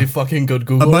really fucking good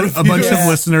Google reviews. A bunch of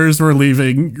listeners were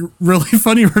leaving really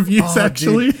funny reviews,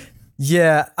 actually. Dude.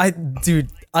 Yeah, I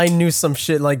knew some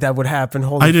shit like that would happen.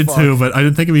 Holy I did fuck. too, but I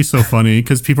didn't think it'd be so funny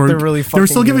because people They're really they were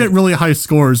still giving it really high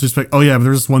scores. Just like, oh yeah, but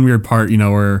there's this one weird part,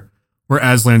 where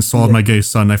Aslan swallowed my gay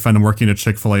son. I found him working at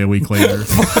Chick-fil-A a week later.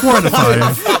 4 out of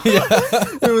 5. Yeah,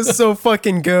 it was so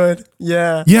fucking good.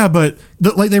 Yeah. Yeah, but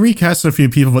they recast a few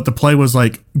people, but the play was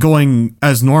like going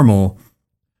as normal.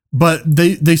 But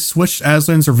they switched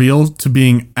Aslan's reveal to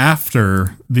being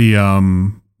after the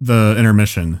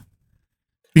intermission.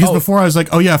 Because before I was like,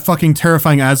 oh yeah, fucking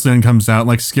terrifying Aslan comes out and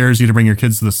like scares you to bring your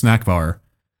kids to the snack bar.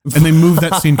 And they moved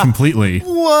that scene completely.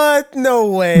 What? No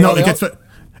way. No, it gets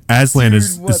Aslan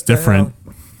is different.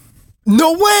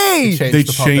 No way. They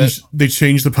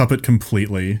changed the puppet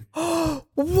completely.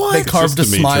 What? They carved a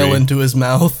smile into his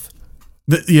mouth.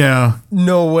 Yeah.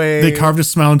 No way. They carved a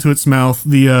smile into its mouth.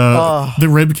 The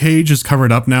rib cage is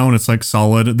covered up now and it's like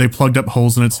solid. They plugged up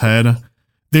holes in its head.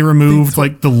 They removed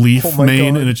like the leaf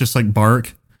mane and it's just like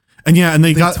bark. And yeah, and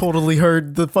they got totally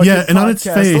heard the fucking and podcast. on its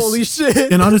face, holy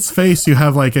shit! And on its face, you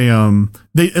have like it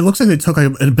looks like they took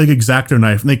like a big X-Acto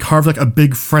knife and they carved like a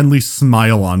big friendly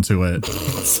smile onto it.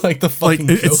 It's like the fucking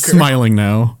Joker. It's smiling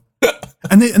now.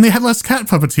 and they had less cat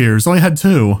puppeteers. They only had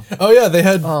 2. Oh yeah, they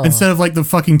had instead of like the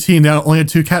fucking team, they only had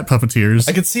 2 cat puppeteers.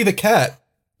 I could see the cat.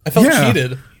 I felt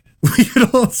cheated. We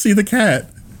could all see the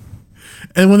cat.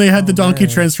 And when they had the donkey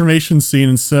transformation scene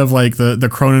instead of like the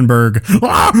Cronenberg,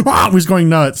 was going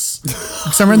nuts.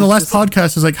 Because I remember in the last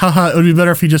podcast, it was like, haha, it would be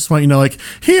better if he just went, like,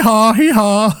 hee-haw,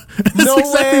 hee-haw. That's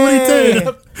exactly what he did.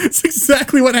 It's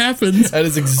exactly what happened. That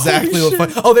is exactly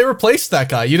what. Oh, they replaced that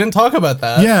guy. You didn't talk about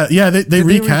that. Yeah, they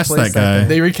recast that guy.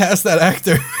 They recast that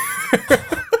actor.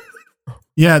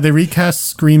 Yeah, they recast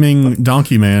Screaming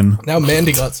Donkey Man. Now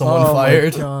Mandy got someone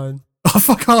fired. My God. Oh,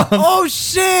 fuck off. Oh,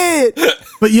 shit.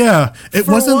 But yeah, it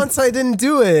For wasn't. once I didn't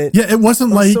do it. Yeah, it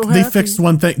wasn't like so they happy. fixed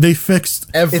one thing. They fixed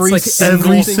Every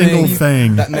single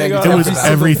thing. That Mandy It was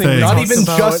everything. Not even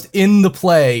just in the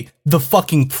play. The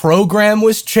fucking program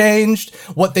was changed.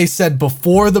 What they said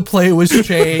before the play was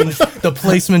changed. The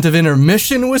placement of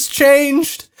intermission was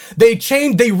changed.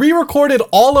 They re-recorded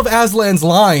all of Aslan's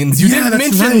lines. You didn't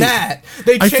mention that.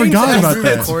 They changed I forgot about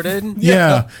that. Recorded?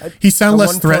 Yeah. He sounded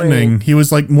less threatening. He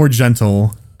was like more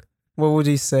gentle. What would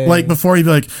he say? Like before he'd be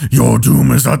like, your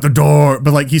doom is at the door.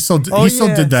 But like he still did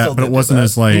that, but it wasn't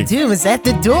as like doom is at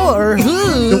the door.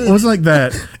 it wasn't like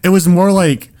that. It was more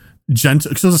like gentle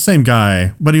because it was the same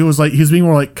guy, but he was being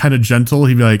more like kind of gentle.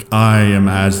 He'd be like, I am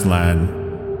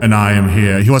Aslan and I am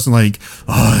here. He wasn't like,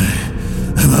 I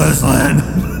am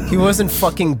Aslan. He wasn't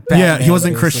fucking Batman. Yeah, he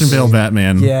wasn't Christian Bale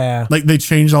Batman. Yeah. Like they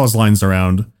changed all his lines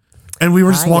around. And we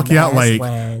were just walking out like,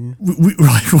 we were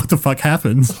like, what the fuck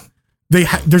happened?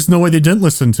 There's no way they didn't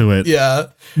listen to it. Yeah.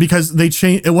 Because they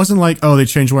changed. It wasn't like, oh, they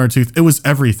changed 1 or 2. It was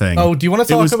everything. Oh, do you want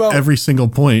to talk about every single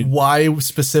point? Why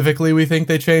specifically we think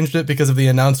they changed it? Because of the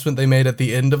announcement they made at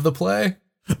the end of the play?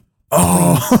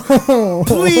 Oh,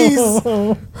 please.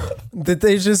 Did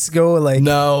they just go like,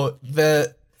 no,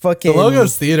 the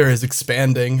Logos Theater is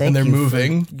expanding and they're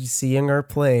moving. Seeing our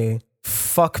play.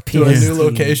 Fuck to a new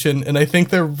location, and I think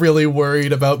they're really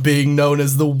worried about being known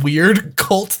as the weird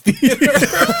cult theater.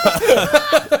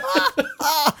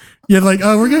 Yeah, like,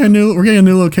 oh, we're getting a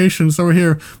new location, so we're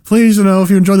here. Please, if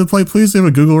you enjoyed the play, please leave a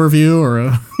Google review or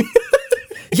a.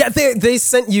 Yeah, they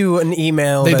sent you an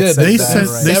email. They did. They sent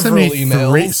me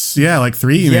emails.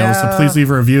 3 emails. So please leave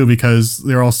a review because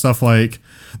they're all stuff like,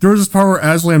 There was this part where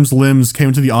Aslam's limbs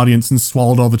came to the audience and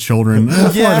swallowed all the children.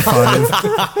 Yeah.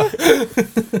 5.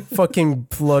 Fucking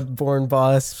bloodborne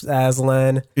boss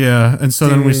Aslan. Yeah, and so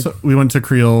then Dude. we went to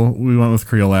Creel. We went with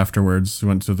Creel afterwards. We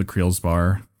went to the Creel's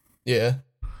bar. Yeah,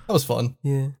 that was fun.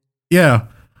 Yeah. Yeah,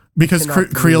 because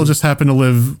Cannot Creel believe- just happened to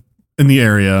live in the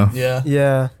area. Yeah.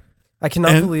 Yeah. I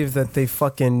cannot And- believe that they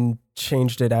fucking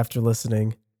changed it after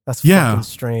listening. That's Yeah. fucking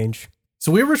strange.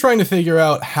 So we were trying to figure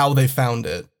out how they found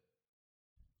it.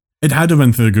 It had to have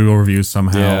been through the Google reviews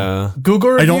somehow. Yeah. Google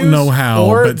I reviews, don't know how,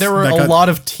 or but there were that a got- lot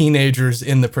of teenagers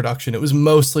in the production. It was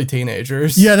mostly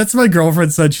teenagers. Yeah, that's what my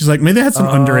girlfriend said. She's like, maybe they had some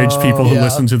underage people who yeah.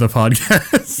 listen to the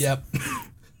podcast. Yep.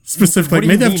 Specifically, What do you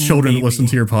maybe they have mean, children that maybe? listen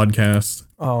to your podcast.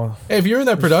 Oh. Hey, if you were in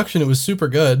that production, it was super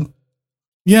good.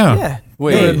 Yeah. Yeah.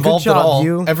 Wait. They were Good involved job, at all.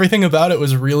 you. Everything about it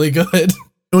was really good.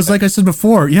 It was like I said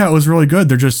before. Yeah, it was really good.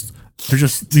 They're just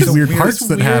these weird parts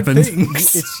that Weird happened.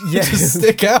 things It's yeah. just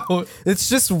stick out. It's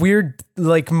just weird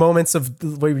like moments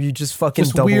of where you just fucking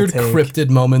Just double weird take. cryptid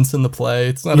moments in the play.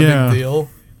 It's not a Yeah. big deal.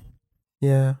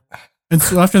 Yeah. And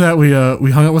so after that, we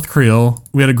hung out with Creel.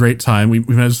 We had a great time. We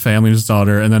met his family, his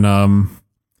daughter, and then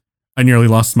I nearly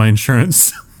lost my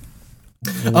insurance.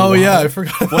 Oh yeah, I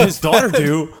forgot. What his daughter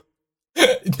do?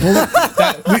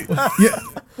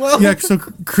 Yeah, so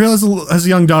Creel has a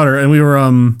young daughter, and we were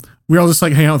all just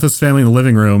like hanging out with his family in the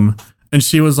living room, and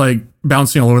she was like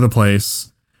bouncing all over the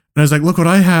place. And I was like, "Look what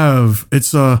I have!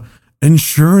 It's a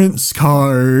insurance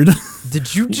card."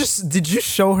 Did you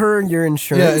show her your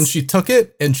insurance? Yeah, and she took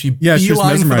it and she Yeah, she was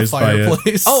beelined for the mesmerized by it.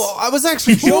 fireplace. Oh, I was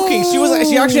actually joking.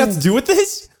 She actually had to do with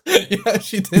this? yeah,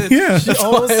 she did. Yeah. She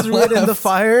almost I threw it in the laughed.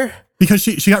 fire. Because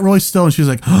she got really still, and she was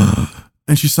like,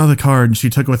 and she saw the card, and she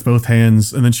took it with both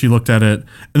hands, and then she looked at it,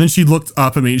 and then she looked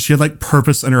up at me. She had like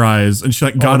purpose in her eyes, and she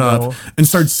like got no. up and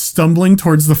started stumbling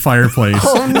towards the fireplace,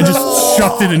 and just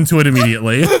chucked it into it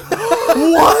immediately.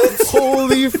 What?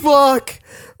 Holy fuck!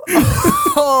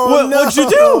 Oh, What'd you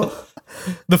do?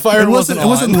 The fire It wasn't lit. It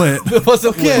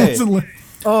wasn't It lit. wasn't lit.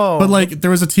 Oh, But like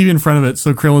there was a TV in front of it,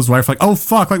 so Krill and his wife like, oh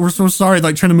fuck, like we're so sorry,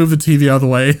 like trying to move the TV out of the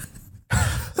way.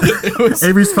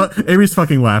 Avery's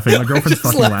fucking laughing. My girlfriend's Just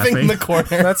fucking laughing in laughing. the corner.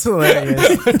 that's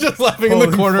hilarious. I'm just laughing in the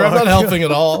Holy corner. I'm fuck. not helping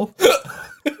at all.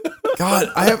 God,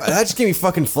 that just gave me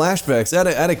fucking flashbacks.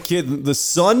 I had a kid, the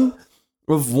son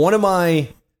of one of my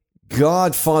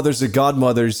godfathers or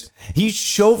godmothers. He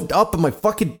showed up at my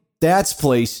fucking dad's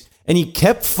place, and he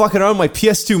kept fucking around my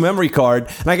PS2 memory card,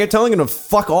 and I kept telling him to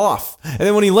fuck off. And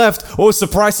then when he left, oh,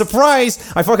 surprise,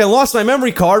 surprise, I fucking lost my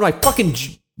memory card. My fucking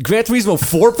Gran Turismo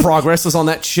 4 progress was on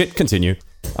that shit. Continue.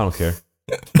 I don't care.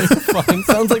 Fine.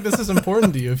 Sounds like this is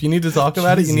important to you. If you need to talk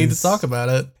about it, you need to talk about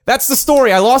it. That's the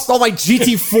story. I lost all my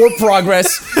GT4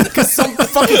 progress because some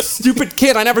fucking stupid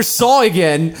kid I never saw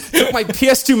again took my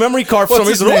PS2 memory card from What's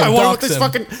me. his Said, "Oh, name? I wonder what Dox this him.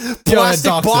 fucking Yeah, plastic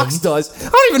dox box him. does." I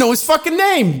don't even know his fucking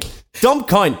name. Dumb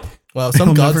cunt. Wow, some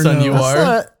You'll never godson know. you That's are.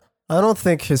 not- I don't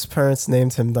think his parents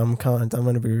named him dumb cunt. I'm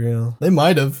gonna be real. They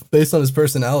might have, based on his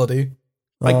personality.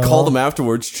 I called him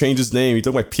afterwards, changed his name. He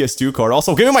took my PS2 card.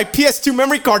 Also, give me my PS2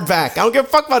 memory card back. I don't give a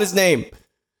fuck about his name.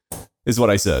 Is what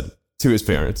I said to his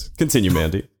parents. Continue,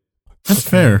 Mandy. That's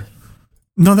fair.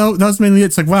 No, that was mainly it.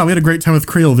 It's like, wow, we had a great time with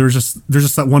Creel. There's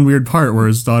just that one weird part where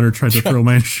his daughter tried to throw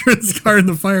my insurance card in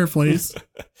the fireplace.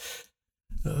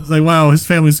 It's like, wow, his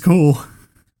family's cool.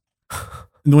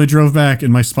 And then we drove back,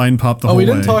 and my spine popped the whole Oh, way.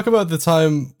 we didn't talk about the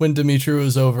time when Dimitri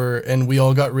was over and we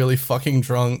all got really fucking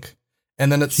drunk.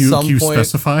 And then at Can some you point,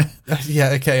 specify? yeah,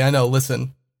 okay, I know.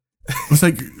 Listen, It was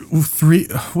like three.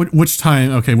 Which time?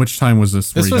 Okay, which time was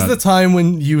this? this where was you the got- time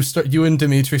when you and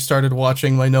Dimitri started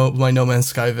watching my No Man's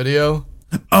Sky video.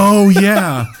 Oh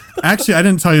yeah. Actually, I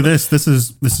didn't tell you this. This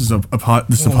is a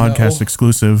podcast no.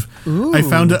 exclusive. I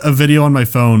found a video on my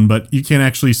phone, but you can't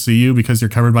actually see you because you're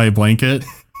covered by a blanket.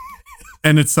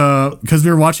 And it's because we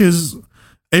were watching his.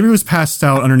 Avery was passed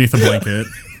out underneath a blanket.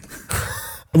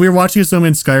 We were watching his No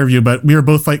Man's Sky review, but we were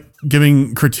both like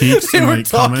giving critiques They and were like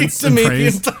talking comments to and me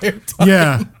praise. the entire time.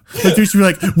 Yeah. Like they should be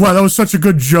like, wow, that was such a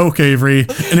good joke, Avery.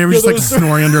 And Avery's just like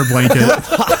snoring under a blanket.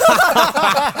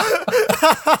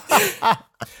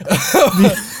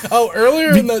 Oh,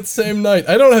 earlier in that same night,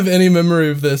 I don't have any memory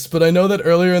of this, but I know that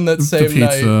earlier in that same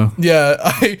pizza. night,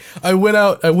 yeah, I went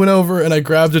over and I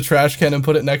grabbed a trash can and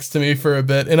put it next to me for a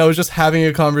bit, and I was just having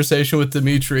a conversation with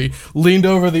Dimitri, leaned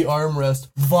over the armrest,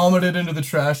 vomited into the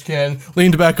trash can,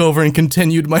 leaned back over and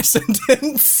continued my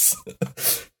sentence.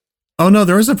 Oh no,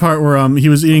 there was a part where he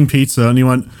was eating pizza and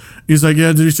he's like,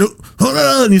 yeah, did you show?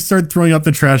 And he started throwing up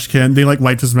the trash can. They like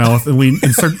wiped his mouth and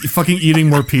started fucking eating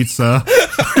more pizza.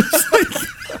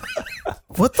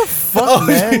 What the fuck,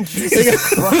 man?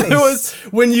 Jesus Christ. It was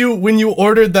when you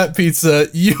ordered that pizza,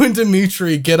 you and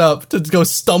Dimitri get up to go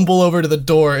stumble over to the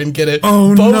door and get it.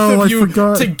 Oh, both no, of I you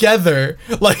forgot. together,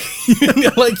 like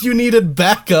you needed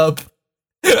backup.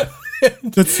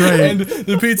 That's right. And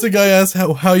the pizza guy asks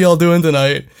how y'all doing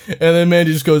tonight, and then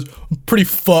Mandy just goes, "Pretty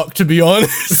fucked, to be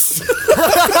honest."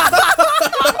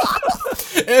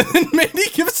 And then Mandy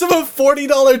gives him a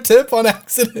 $40 tip on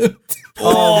accident.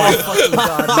 Oh my fucking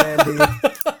god, Mandy.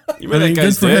 You made that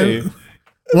guy's good for day. him.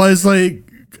 Well, it's like,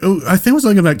 I think it was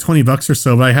only like $20 or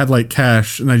so, but I had like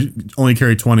cash and I only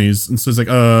carried 20s. And so it's like,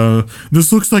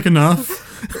 this looks like enough.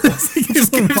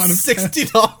 Just give him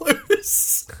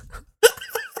 $60.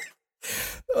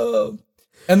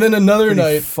 And then another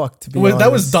night, Fuck, to be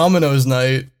that was honest. Domino's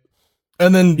night.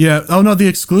 And then Yeah. Oh no, the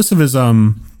exclusive is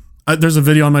there's a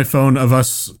video on my phone of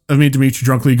me and Dimitri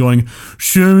drunkenly going,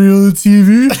 "Show me on the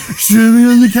TV, show me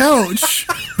on the couch,"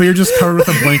 but you're just covered with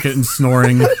a blanket and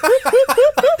snoring.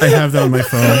 I have that on my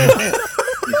phone.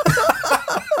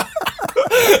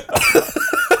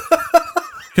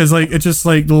 Because like it's just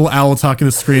like the little owl talking to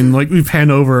the screen. Like we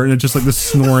pan over and it's just like this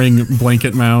snoring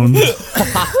blanket mound.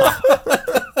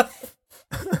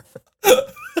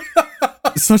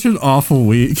 Such an awful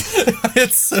week.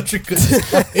 it's such a good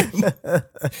time.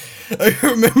 I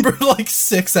remember like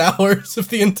 6 hours of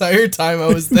the entire time I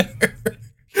was there.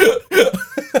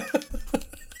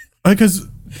 Because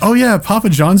oh yeah, Papa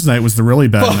John's night was the really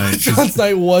bad Papa night. John's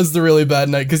night was the really bad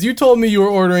night because you told me you were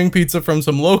ordering pizza from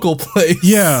some local place.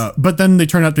 Yeah, but then they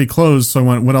turned out to be closed, so I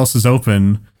went, what else is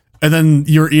open? And then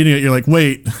you're eating it, you're like,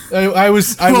 wait. I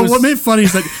was. What made it funny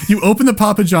is that you open the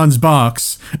Papa John's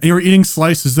box and you were eating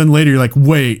slices, then later you're like,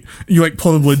 wait. You like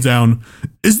pull the lid down.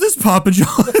 Is this Papa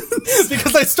John's?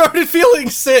 Because I started feeling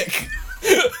sick.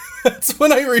 That's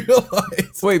when I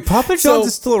realized. Wait, Papa John's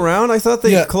is still around? I thought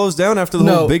they closed down after the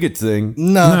whole bigot thing.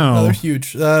 No, they're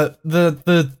huge.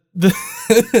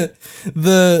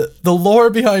 The lore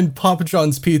behind Papa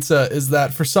John's pizza is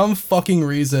that for some fucking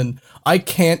reason I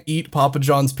can't eat Papa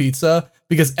John's pizza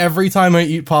because every time I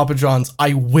eat Papa John's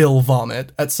I will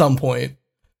vomit at some point.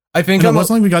 I think it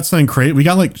wasn't like we got something crazy. We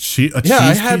got like a cheese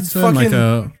I had pizza fucking, and like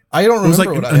a. I don't remember It was like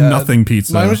what I a had. nothing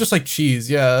pizza. Mine was just like cheese.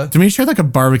 Yeah. Dimitri had like a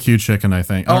barbecue chicken, I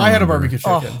think. Oh, I had a remember. barbecue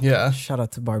chicken. Yeah. Shout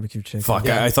out to barbecue chicken. Fuck,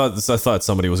 I thought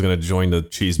somebody was gonna join the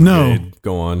cheese No. brigade.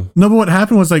 Go on. No, but what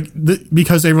happened was like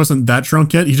because Avery wasn't that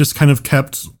drunk yet, he just kind of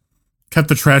kept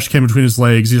the trash can between his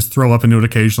legs. He just throw up into it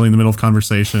occasionally in the middle of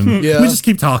conversation. Yeah. We just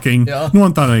keep talking. Yeah. No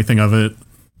one thought anything of it.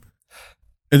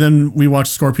 And then we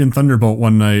watched Scorpion Thunderbolt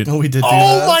one night. Oh, we did do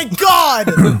Oh that. my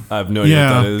god! I have no idea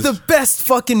Yeah. what that is. The best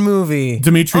fucking movie.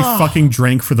 Dimitri fucking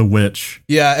drank for the witch.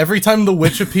 Yeah, every time the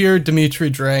witch appeared, Dimitri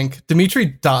drank. Dimitri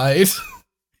died.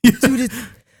 Dude,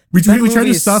 We that tried to movie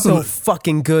is stop so him.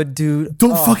 fucking good, dude.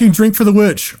 Don't fucking drink for the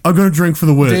witch. I'm gonna drink for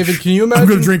the witch. David, can you I'm imagine-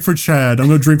 gonna drink for Chad. I'm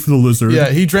gonna drink for the lizard. Yeah,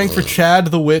 he drank for Chad,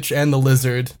 the witch, and the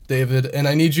lizard, David. And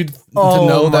I need you to Oh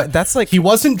know my- that that's like he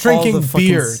wasn't all drinking the fucking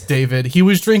beer, David. He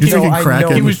was drinking. drinking I know.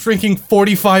 Kraken. He was drinking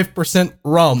 45%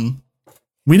 rum.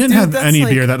 We didn't have that's any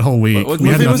like- beer that whole week. What we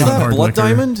had movie was nothing but that? hard Blood liquor.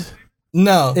 Diamond?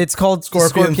 No, It's called Scorpion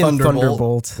Scorpion,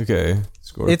 Thunderbolt. Thunderbolt. Okay.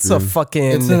 Scorpion. It's a fucking.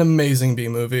 it's an amazing B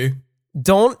movie.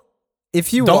 Don't.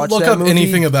 If you Don't watch look that up movie,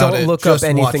 anything about don't it, look up just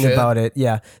anything watch it. about it.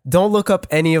 Yeah, don't look up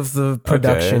any of the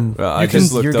production. Well, I You can-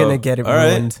 just looked you're gonna up. get it All right.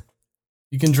 ruined.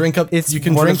 You can drink up. It's you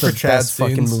can one drink of the for Chad best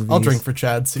fucking scenes. I'll movies. drink for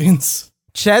Chad scenes.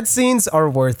 Chad scenes are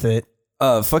worth it.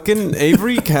 Fucking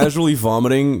Avery casually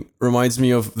vomiting reminds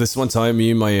me of this one time me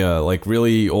and my like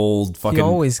really old fucking. He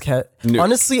always No.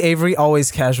 Honestly, Avery always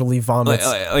casually vomits.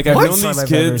 Like, I've Every known time these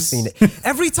I've ever kids. seen it.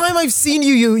 Every time I've seen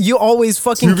you always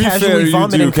fucking To be casually fair, you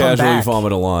vomit do and come casually back.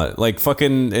 vomit a lot. Like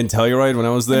fucking in Telluride when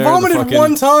I was there. Vomited the fucking,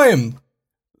 one time.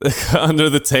 under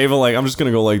the table. Like I'm just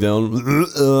gonna go lie down.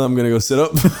 I'm gonna go sit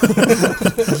up.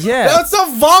 Yeah. That's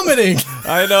not vomiting.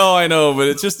 I know, but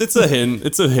it's a hint.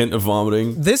 It's a hint of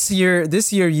vomiting. This year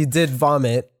you did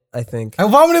vomit, I think. I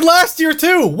vomited last year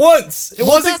too. Once. It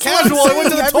wasn't That's what I'm casual. I went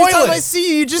to the saying. Every time I toilet. see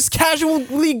you, you just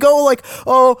casually go like,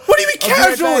 oh. What do you mean I'll be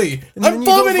right casually? back. And then I'm you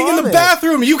go vomiting in the vomit.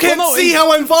 bathroom. You can't no, see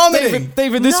how I'm vomiting.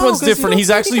 David, this No, one's 'cause you different. don't He's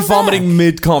need to actually go vomiting back.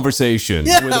 mid-conversation.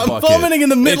 Yeah, with a I'm bucket. vomiting in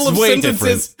the middle It's of way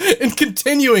sentences and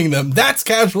continuing them. That's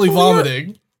casually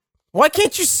vomiting. Why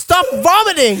can't you stop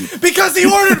vomiting? Because he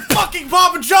ordered fucking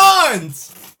Papa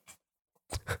John's.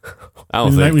 I don't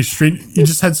And the night think. we straight, you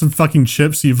just had some fucking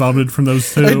chips. You vomited from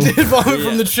those too. I did vomit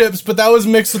from the chips, but that was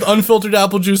mixed with unfiltered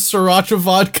apple juice, sriracha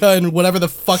vodka, and whatever the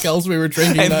fuck else we were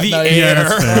drinking And that the night. Yeah,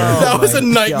 that's fair. That was my a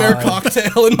nightmare God.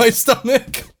 cocktail in my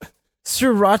stomach.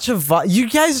 Sriracha vodka. You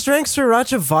guys drank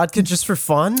sriracha vodka just for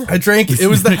fun? I drank. It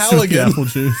was the Mixed it with Halligan. apple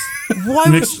juice. Why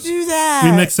would you do that?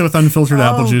 We mixed it with unfiltered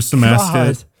apple juice to mask God.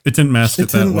 it. It didn't mask It it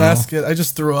that didn't well. mask it. I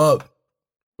just threw up.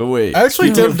 But wait, I actually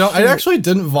speaking didn't. of- I actually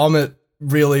didn't vomit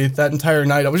really that entire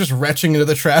night. I was just retching into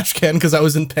the trash can because I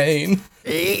was in pain.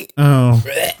 Oh,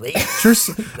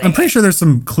 I'm pretty sure there's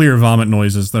some clear vomit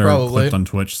noises that are Probably. clipped on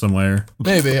Twitch somewhere.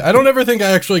 Maybe. I don't ever think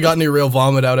I actually got any real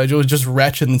vomit out. I would just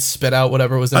retch and spit out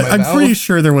whatever was in my I'm mouth. pretty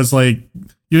sure there was like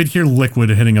you would hear liquid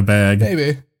hitting a bag.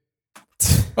 Maybe.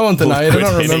 I won't deny it. I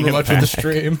don't remember much of the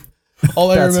stream.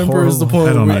 All I That's remember is the horrible. point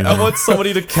I don't where we- either. I want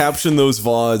somebody to caption those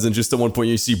VODs and just at one point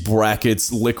you see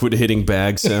brackets liquid hitting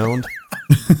bag sound.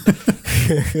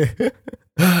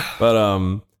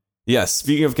 But yeah,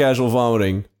 speaking of casual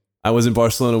vomiting, I was in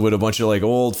Barcelona with a bunch of like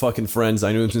old fucking friends.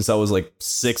 I knew them since I was like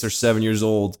 6 or 7 years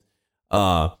old.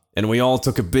 And we all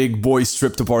took a big boys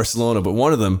trip to Barcelona, but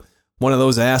one of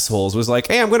those assholes was like,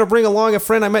 "Hey, I'm gonna bring along a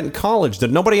friend I met in college that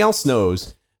nobody else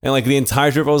knows." And like the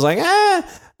entire trip I was like, I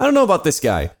don't know about this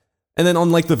guy. And then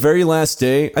on like the very last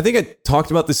day, I think I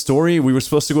talked about this story. We were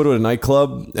supposed to go to a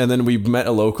nightclub, and then we met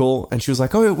a local, and she was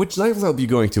like, "Oh, which nightclub are you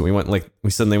going to?" We went like, we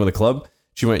said the name of the club.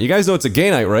 She went, "You guys know it's a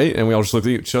gay night, right?" And we all just looked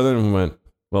at each other and we went,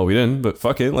 "Well, we didn't, but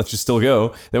fuck it, let's just still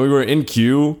go." Then we were in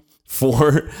queue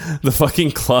for the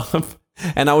fucking club,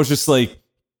 and I was just like,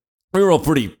 we were all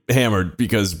pretty hammered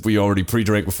because we already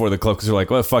pre-drank before the club, because we're like,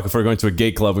 well, fuck, if we're going to a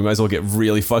gay club, we might as well get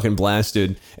really fucking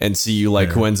blasted and see like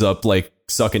who ends up like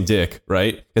sucking dick,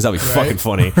 right? Because that'd be fucking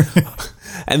funny.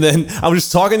 And then I was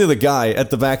just talking to the guy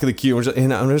at the back of the queue,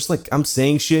 and I'm just like, I'm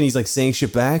saying shit, and he's like saying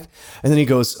shit back, and then he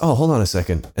goes, "Oh, hold on a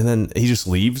second," and then he just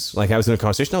leaves. Like I was in a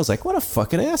conversation, I was like, what a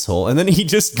fucking asshole. And then he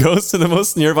just goes to the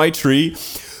most nearby tree,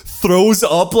 throws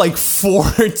up like 4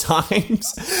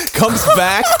 times, comes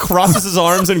back, crosses his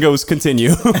arms, and goes,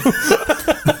 "Continue."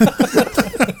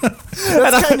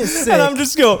 That's kind of sick. And I'm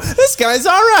just go, this guy's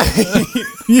all right.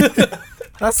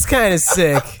 That's kind of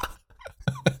sick.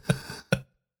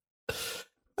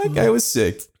 That guy was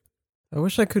sick. I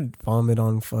wish I could vomit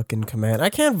on fucking command. I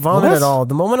can't vomit What? at all.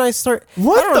 The moment I start,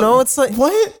 What I don't the- know. It's like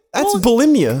What? That's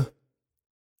bulimia,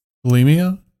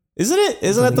 Bulimia? isn't it?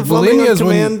 Isn't that the vomiting Bulimia on is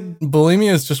command?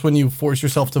 bulimia is just when you force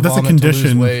yourself to That's a vomit to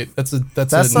condition. lose weight. That's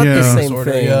That's a not the eating same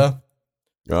disorder, thing. Yeah.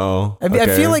 Oh, I mean, I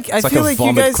okay. feel like It's I feel a like you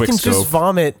vomit guys quick can just scope.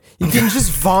 vomit. You can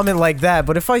just vomit like that.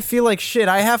 But if I feel like shit,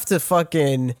 I have to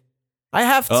fucking, I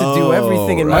have to do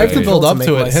everything in Oh, my I have to control build up make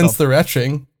to it, myself- hence the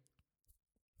retching.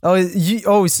 so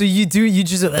you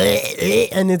just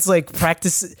and it's like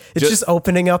practice. It's just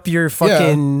opening up your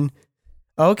fucking.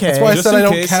 Okay. That's why I Just said I in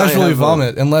don't case I casually have a-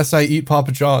 vomit unless I eat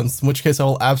Papa John's, in which case I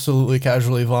will absolutely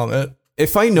casually vomit.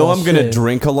 If I know I'm gonna shit.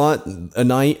 drink a lot a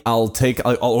night, I'll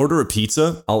order a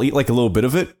pizza. I'll eat like a little bit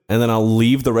of it, and then I'll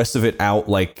leave the rest of it out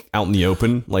in the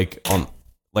open, like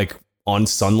on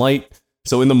sunlight.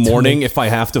 So in the morning, if I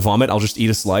have to vomit, I'll just eat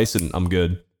a slice and I'm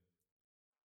good.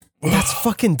 That's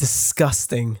fucking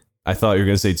disgusting. I thought you were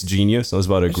gonna say it's genius. I was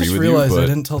about to I agree just with you, realized I but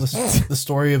didn't tell the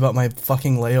story about my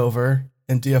fucking layover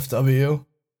in DFW.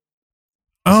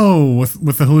 Oh,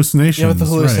 with the hallucinations. Yeah, with the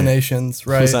right. hallucinations,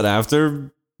 right? was that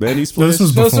after Mandy's No, place? this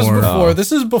was No, this was before. before. Oh.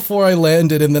 This is before I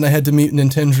landed, and then I had to meet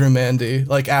Nintendo Mandy.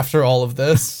 Like after all of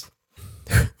this,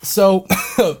 so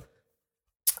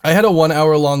I had a 1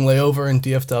 hour long layover in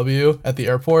DFW at the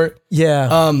airport. Yeah.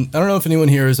 I don't know if anyone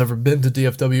here has ever been to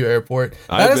DFW airport. That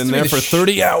I've has been to be there the for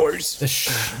 30 hours. The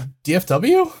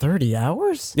DFW? 30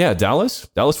 hours? Yeah, Dallas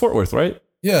Fort Worth, right?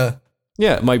 Yeah.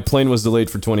 Yeah, my plane was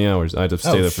delayed for 20 hours. I had to stay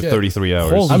Oh, there for shit. 33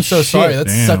 hours. Holy I'm so shit. sorry.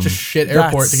 That's Damn. such a shit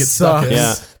airport to get stuck in.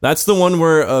 Yeah, that's the one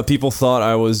where people thought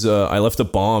I was. I left a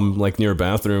bomb like near a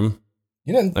bathroom,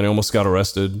 You didn't. and I almost got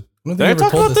arrested. I don't Did I think you ever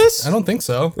talk told about this? I don't think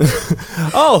so.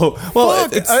 Oh, well,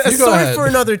 Fuck, it's a you go story ahead. for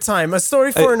another time. A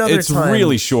story for another it's time.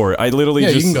 really short. I literally Yeah,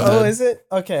 you just. can go Oh, ahead. is it?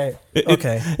 Okay.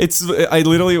 Okay. I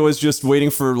literally was just waiting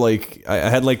for like I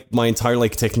had like my entire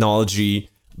like technology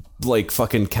like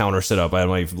fucking counter set up. I had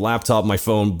my laptop, my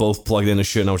phone, both plugged into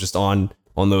shit, and I was just on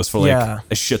those for like Yeah.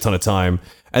 a shit ton of time.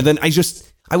 And then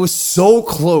I was so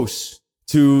close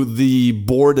to the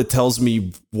board that tells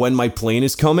me when my plane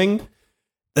is coming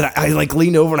that I like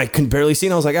leaned over and I couldn't barely see,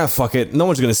 and I was like, fuck it, no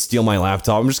one's gonna steal my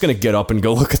laptop. I'm just gonna get up and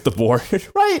go look at the board.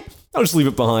 Right? I'll just leave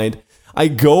it behind. I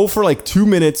go for like 2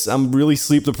 minutes. I'm really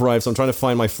sleep deprived, so I'm trying to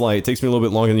find my flight. It takes me a little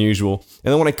bit longer than usual.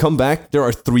 And then when I come back, there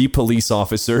are 3 police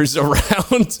officers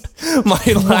around my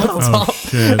laptop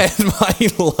shit. and my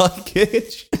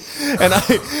luggage. And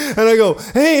I go,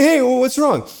 hey, what's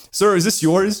wrong? Sir, is this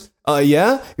yours?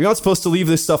 Yeah, you're not supposed to leave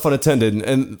this stuff unattended,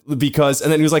 and then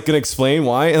he was like gonna explain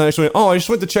why, and I just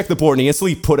went to check the board, and he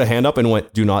instantly put a hand up and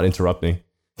went, "Do not interrupt me."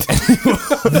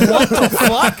 What the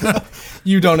fuck?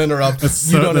 You don't interrupt.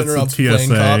 That's You don't that's a interrupt plane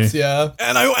TSA. cops. Yeah.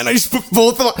 And I just put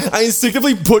I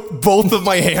instinctively put both of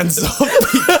my hands up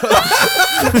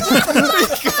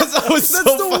because I was so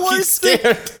the fucking worst thing.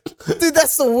 scared. Dude,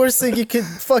 that's the worst thing you could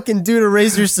fucking do to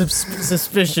raise your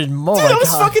suspicion. Oh Dude, my I was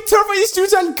God. fucking terrified. These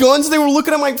dudes had guns. They were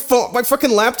looking at my phone, my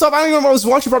fucking laptop. I don't even know what I was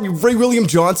watching. Probably Ray William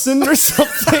Johnson or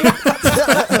something.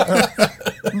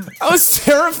 I was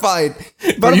terrified.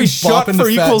 About to you be shot bopping for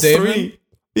to Fat equals Damon? 3.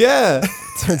 Yeah.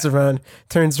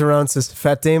 turns around, says,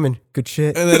 Fat Damon, good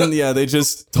shit. And then, yeah, they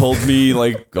just told me,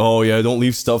 like, oh, yeah, don't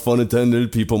leave stuff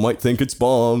unattended. People might think it's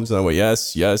bombs. And I went,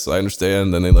 yes, I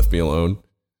understand. Then they left me alone.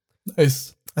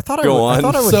 Nice. I thought Go I on.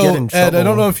 thought I would So, get in trouble. Ed, I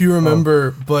don't know if you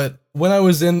remember, but when I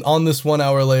was on this 1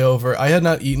 hour layover, I had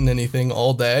not eaten anything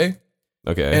all day.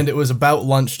 Okay. And it was about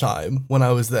lunchtime when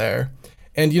I was there.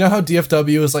 And you know how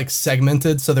DFW is like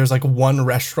segmented, so there's like one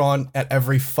restaurant at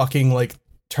every fucking like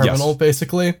terminal, Yes.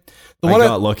 basically. The I one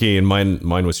got lucky, and mine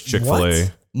was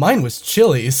Chick-fil-A. mine was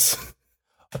Chili's.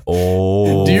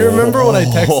 Oh. Do you remember when I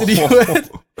texted you, Ed?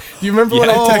 Do you remember when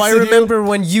I texted you? I remember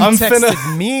when you I'm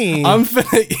texted me. I'm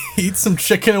finna eat some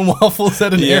chicken and waffles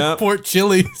at an Yeah. airport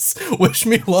Chili's. Wish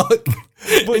me luck.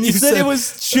 But And you said it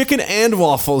was chicken and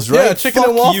waffles, right? Yeah, chicken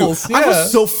and Fuck you. waffles, I yeah.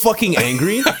 was so fucking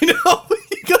angry. I know.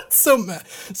 You got so mad.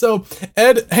 So,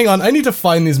 Ed, hang on. I need to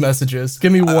find these messages.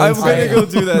 Give me one I'm gonna second. go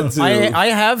do that too. I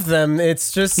have them.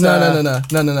 It's just No.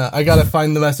 I gotta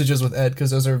find the messages with Ed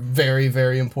because those are very,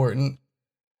 very important.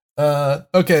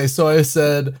 Okay, so I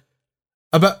said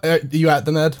about you at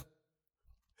them, Ed?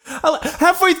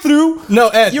 Halfway through, No,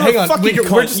 Ed. You're hang a on. fucking We're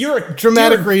cunt. just You're a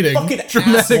dramatic reading. fucking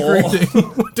Dramatic asshole.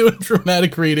 reading. We're doing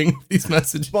dramatic reading of these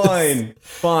messages.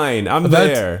 fine. I'm About-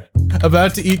 there.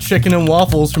 About to eat chicken and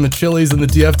waffles from a Chili's in the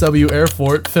DFW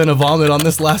airport. Finna vomit on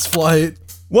this last flight.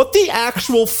 What the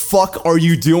actual fuck are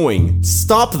you doing?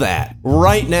 Stop that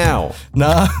right now.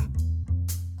 Nah.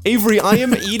 Avery, I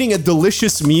am eating a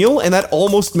delicious meal and that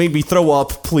almost made me throw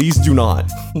up. Please do not.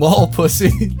 Lol,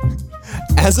 pussy.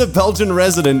 As a Belgian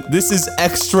resident, this is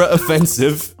extra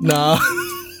offensive. Nah.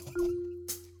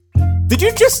 Did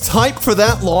you just type for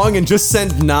that long and just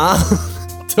send nah?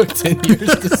 Took 10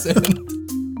 years to send.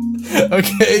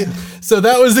 Okay, so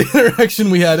that was the interaction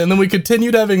we had, and then we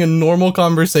continued having a normal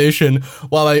conversation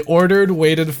while I ordered,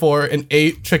 waited for, and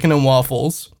ate chicken and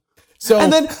waffles. So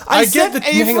And then I said,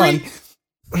 hang on. Avery,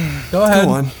 Go ahead.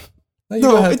 go on. No, you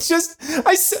go No, ahead. it's just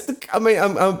I said. I mean,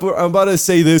 I'm about to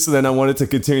say this, and then I wanted to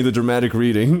continue the dramatic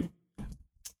reading.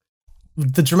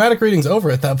 The dramatic reading's over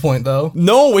at that point, though.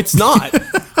 No, it's not.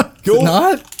 Go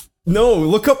Not? No,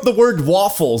 look up the word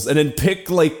waffles and then pick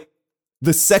like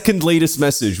the second latest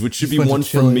message, which should be Bunch of one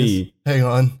from Chili's. me. Hang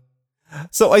on.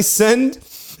 So I send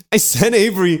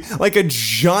Avery like a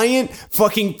giant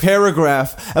fucking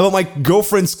paragraph about my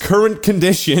girlfriend's current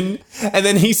condition, and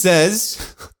then he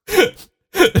says,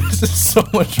 This is so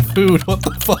much food. What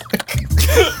the fuck?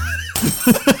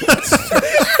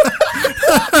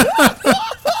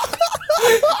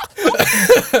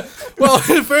 Well,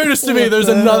 in fairness to me, there's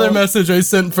another message I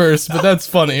sent first, but that's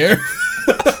funnier.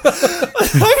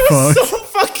 I was so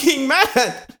fucking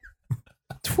mad.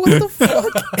 What the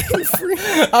fuck? Avery?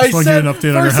 I wanna said get an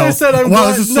update on her first. I health. said I'm Wow,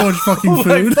 glad. this is so much fucking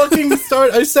when I food. fucking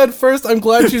start. I said first. I'm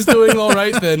glad she's doing all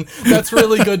right. Then that's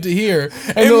really good to hear.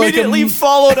 And then, like, Immediately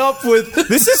followed up with,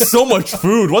 "This is so much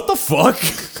food. What the fuck?"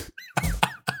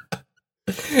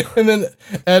 and then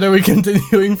Ed, are we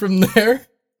continuing from there?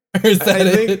 Or is that I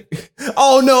it? think.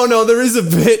 Oh no, there is a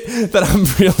bit that I'm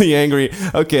really angry.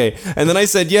 Okay, and then I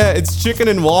said, "Yeah, it's chicken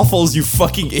and waffles, you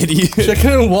fucking idiot."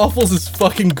 Chicken and waffles is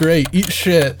fucking great. Eat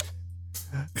shit.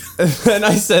 And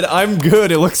I said, "I'm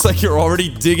good. It looks like you're already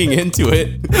digging into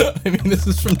it." I mean, this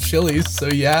is from Chili's, so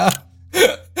yeah.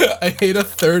 I ate a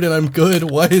third and I'm good.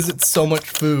 Why is it so much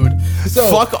food? So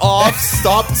Fuck off.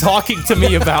 Stop talking to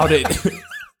me about it.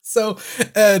 So,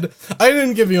 Ed, I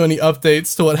didn't give you any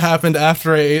updates to what happened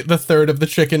after I ate the third of the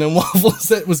chicken and waffles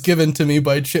that was given to me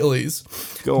by Chili's.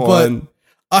 Go But on.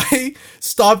 I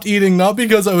stopped eating not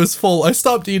because I was full. I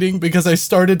stopped eating because I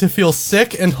started to feel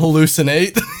sick and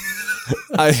hallucinate.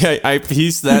 I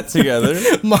pieced that together.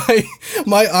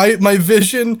 my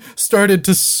vision started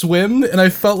to swim and I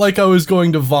felt like I was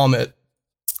going to vomit.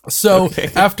 So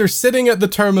after sitting at the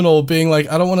terminal being like,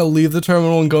 I don't want to leave the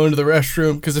terminal and go into the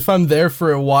restroom because if I'm there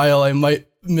for a while, I might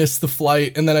miss the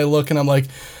flight. And then I look and I'm like,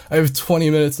 I have 20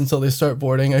 minutes until they start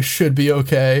boarding. I should be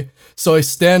okay. So I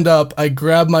stand up, I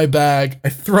grab my bag, I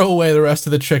throw away the rest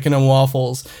of the chicken and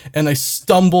waffles, and I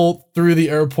stumble through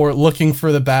the airport looking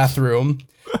for the bathroom.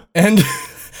 And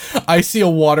I see a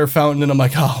water fountain and I'm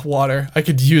like, oh, water. I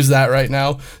could use that right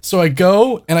now. So I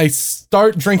go and I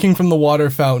start drinking from the water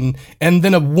fountain, and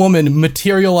then a woman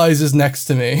materializes next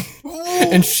to me.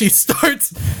 And she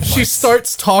starts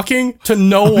talking to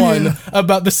no one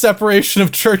about the separation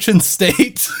of church and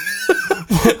state.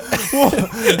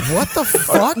 What the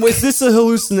fuck? Was this a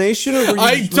hallucination? Or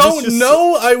I don't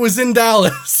know. I was in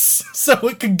Dallas, so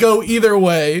it could go either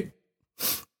way.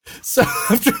 So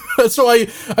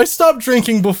I stopped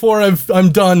drinking before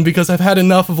I'm done, because I've had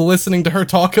enough of listening to her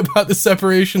talk about the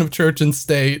separation of church and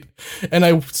state. And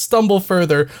I stumble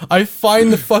further. I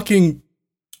find the fucking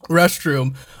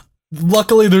restroom.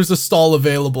 Luckily, there's a stall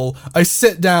available. I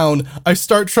sit down. I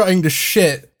start trying to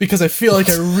shit because I feel like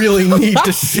I really need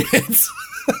to shit.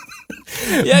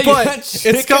 Yeah, but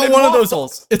it's got one of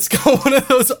those. It's got one of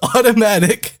those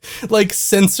automatic like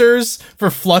sensors for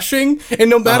flushing, and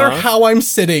no matter how I'm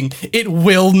sitting, it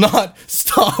will not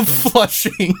stop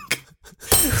flushing.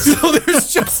 So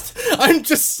I'm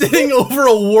just sitting over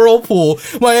a whirlpool.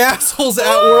 My asshole's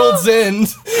at world's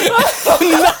end.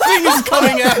 Nothing is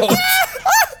coming out.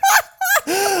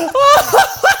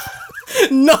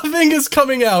 Nothing is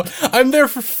coming out. I'm there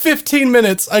for 15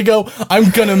 minutes. I go, I'm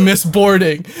gonna miss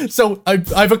boarding. So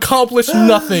I've accomplished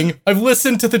nothing. I've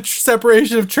listened to the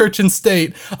separation of church and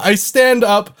state. I stand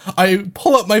up, I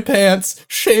pull up my pants,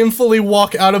 shamefully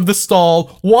walk out of the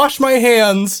stall, wash my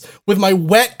hands with my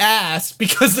wet ass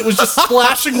because it was just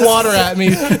splashing water at me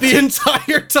the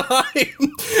entire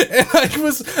time.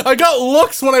 And I got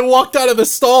looks when I walked out of the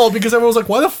stall because everyone was like,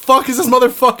 why the fuck is this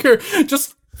motherfucker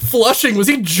just flushing? Was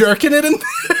he jerking it in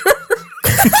there?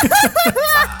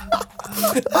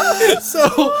 So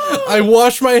I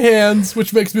wash my hands,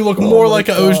 which makes me look more like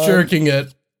I was jerking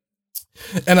it.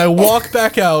 And I walk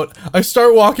back out. I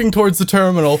start walking towards the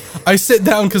terminal. I sit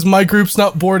down because my group's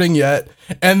not boarding yet.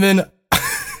 And then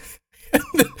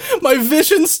my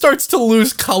vision starts to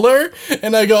lose color.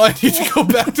 And I go, I need to go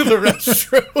back to the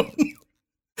restroom.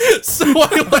 So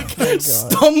I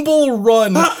stumble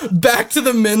run back to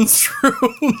the men's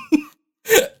room.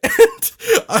 And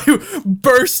I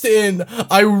burst in.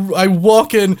 I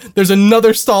walk in. There's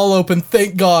another stall open.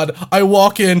 Thank God. I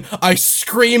walk in. I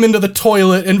scream into the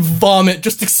toilet, and vomit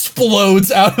just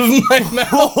explodes out of my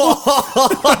mouth.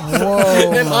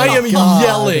 Whoa, and I am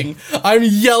yelling. I'm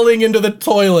yelling into the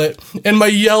toilet, and my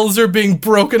yells are being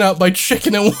broken up by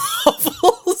chicken and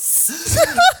waffles.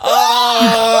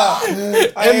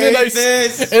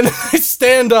 And I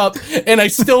stand up, and I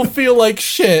still feel like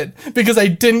shit because I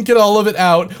didn't get all of it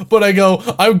out, but I go,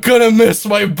 I'm gonna miss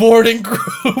my boarding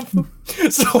group.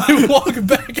 So I walk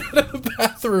back out of the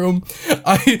bathroom,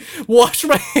 I wash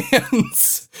my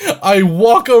hands, I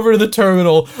walk over to the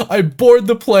terminal, I board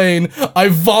the plane, I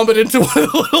vomit into one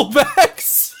of the little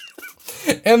bags,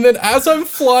 and then as I'm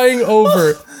flying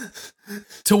over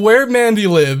to where Mandy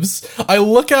lives, I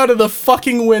look out of the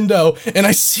fucking window and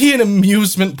I see an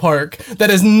amusement park that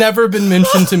has never been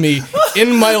mentioned to me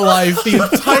in my life the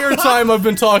entire time I've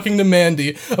been talking to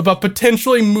Mandy about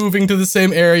potentially moving to the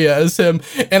same area as him.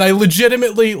 And I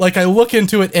legitimately, I look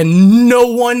into it and no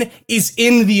one is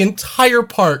in the entire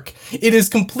park. It is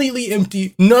completely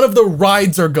empty. None of the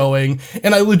rides are going.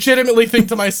 And I legitimately think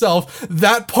to myself,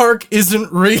 that park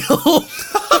isn't real.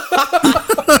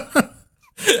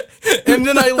 And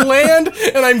then I land,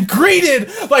 and I'm greeted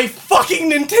by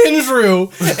fucking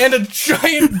Nintendo and a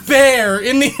giant bear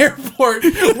in the airport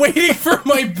waiting for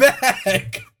my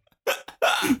bag.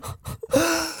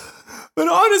 But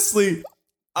honestly,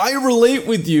 I relate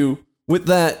with you with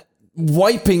that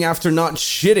wiping after not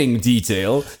shitting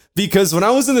detail, because when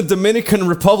I was in the Dominican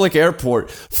Republic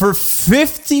airport for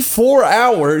 54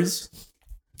 hours...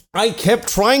 I kept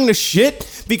trying to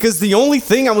shit because the only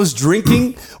thing I was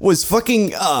drinking was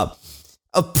fucking a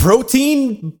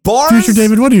protein bar. Future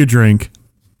David, what do you drink?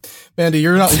 Mandy,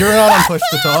 you're not on Push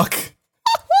to Talk.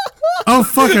 Oh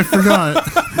fuck, I forgot.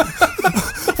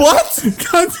 What?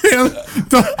 God damn.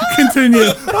 Don't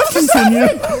continue. Continue.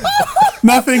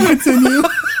 Nothing, continue.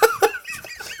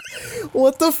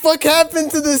 What the fuck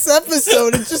happened to this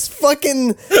episode? It just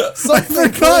fucking... I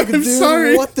forgot, I'm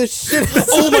sorry. What the shit is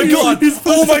Oh my god!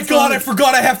 Oh my god! I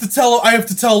forgot. I have to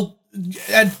tell.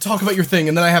 And talk about your thing,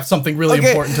 and then I have something really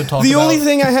important to talk about. The only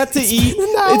thing I had to eat,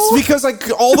 it's because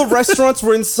all the restaurants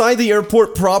were inside the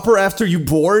airport proper after you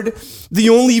board. The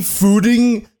only food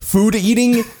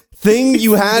eating thing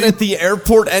you had at the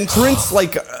airport entrance,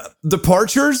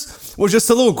 departures, was just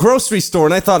a little grocery store,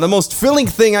 and I thought the most filling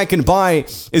thing I can buy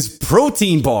is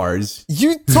protein bars.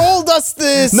 You told us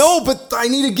this! No, but I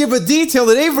need to give a detail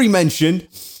that Avery mentioned,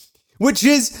 which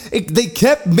is they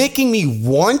kept making me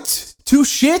want to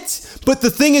shit, but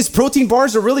the thing is protein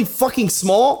bars are really fucking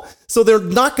small, so they're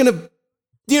not gonna,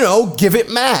 give it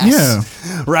mass.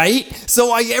 Yeah. Right?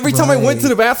 So every time I went to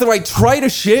the bathroom, I tried to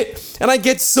shit, and I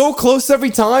get so close every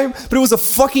time, but it was a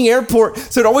fucking airport,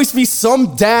 so there'd always be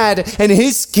some dad and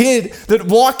his kid that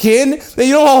walk in, and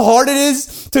you know how hard it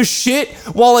is to shit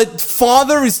while a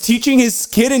father is teaching his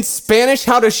kid in Spanish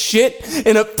how to shit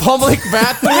in a public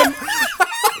bathroom?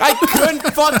 I couldn't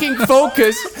fucking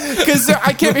focus because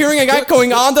I kept hearing a guy going,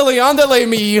 "Ándale, ándale,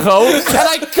 mi hijo," and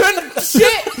I couldn't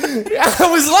shit. I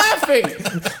was laughing.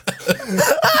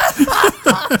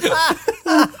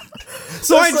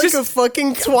 So It's like a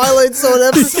fucking Twilight Zone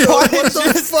episode. I What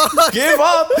the just fuck? give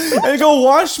up and go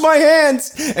wash my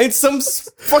hands, and some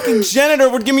fucking janitor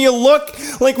would give me a look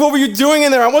like, "What were you doing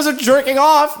in there?" I wasn't jerking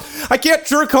off. I can't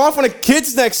jerk off when a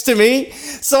kid's next to me,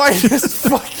 so I just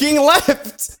fucking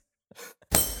left.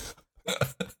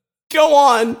 Go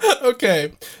on.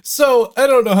 Okay, so I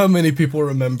don't know how many people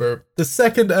remember the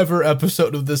second ever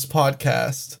episode of this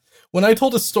podcast when I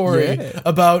told a story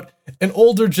about an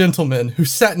older gentleman who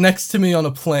sat next to me on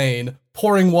a plane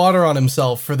pouring water on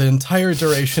himself for the entire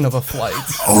duration of a flight.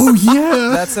 Oh yeah.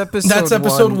 That's episode That's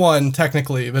episode one,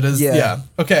 technically, but yeah.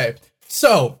 Okay,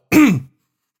 so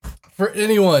for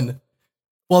anyone,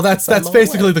 well, that's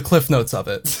basically the cliff notes of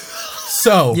it.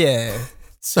 So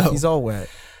so he's all wet.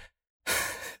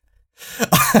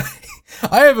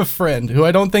 I have a friend who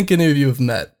I don't think any of you have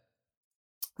met,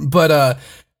 but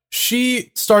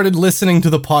she started listening to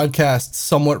the podcast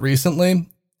somewhat recently,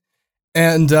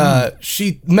 and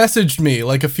she messaged me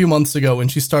like a few months ago when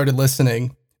she started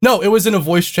listening. No, it was in a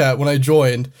voice chat when I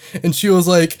joined, and she was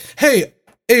like, "Hey,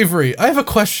 Avery, I have a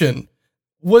question.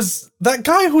 Was that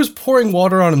guy who was pouring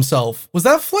water on himself, was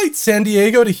that flight San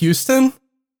Diego to Houston?"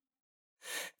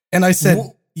 And I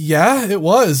said, "Yeah, it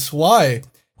was. Why?"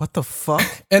 What the fuck?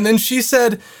 And then she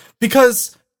said,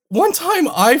 "Because one time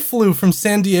I flew from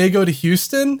San Diego to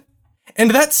Houston,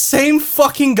 and that same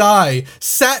fucking guy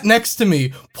sat next to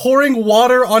me, pouring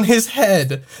water on his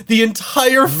head the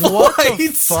entire flight." What the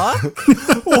fuck?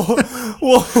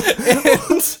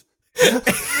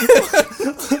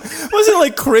 Was it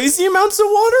like crazy amounts of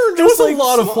water? Or It was just like a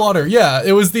lot of water. Yeah,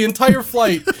 it was the entire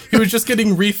flight. He was just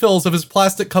getting refills of his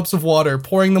plastic cups of water,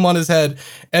 pouring them on his head,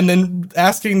 and then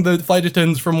asking the flight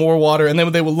attendants for more water. And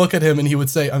then they would look at him, and he would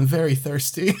say, "I'm very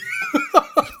thirsty."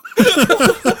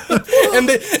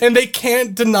 and they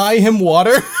can't deny him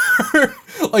water,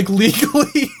 like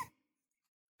legally.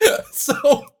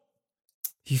 So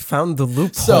You found the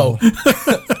loophole.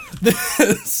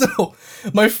 So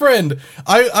my friend,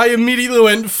 I immediately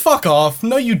went, "Fuck off.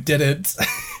 No, you didn't."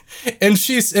 And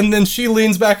then she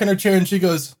leans back in her chair and she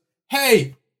goes,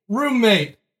 "Hey,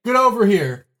 roommate, get over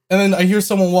here." And then I hear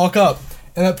someone walk up,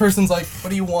 and that person's like, "What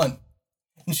do you want?"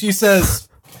 And she says,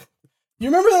 "You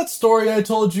remember that story I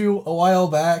told you a while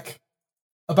back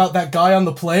about that guy on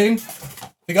the plane?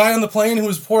 The guy on the plane who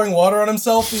was pouring water on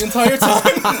himself the entire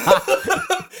time?"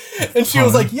 And she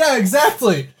was like, "Yeah,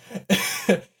 exactly."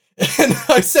 And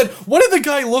I said, "What did the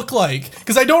guy look like?"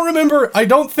 Because I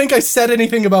don't think I said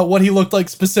anything about what he looked like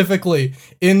specifically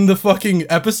in the fucking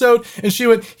episode. And she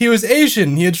went, "He was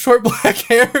Asian, he had short black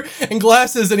hair and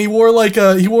glasses, and he wore like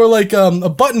a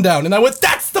button down." And I went,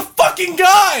 "That's the fucking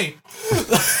guy!"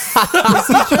 Is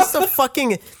he just a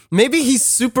fucking... Maybe he's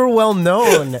super well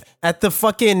known at the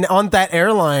fucking... on that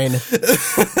airline.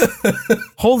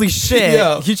 Holy shit.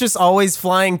 Yeah. He's just always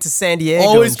flying to San Diego.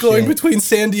 Always and going shit. between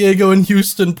San Diego and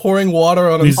Houston, pouring water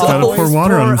on He's himself. gotta pour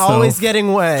water on himself. Always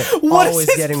getting wet. What is always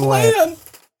his getting plan? wet.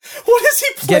 What is he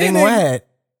planning? Getting wet.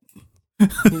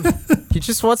 He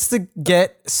just wants to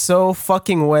get so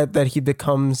fucking wet that he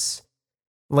becomes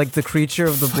like the creature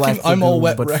of the Black Fucking I'm all Lagoon,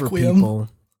 wet but Requiem. for people.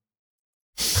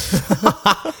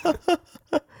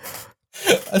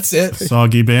 That's it.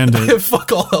 Soggy I Bandit. have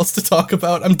fuck all else to talk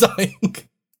about. I'm dying.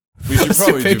 We should Let's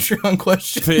do probably do. Patreon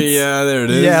questions. Yeah, there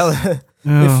it is. Yeah.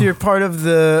 Oh. If you're part of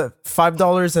the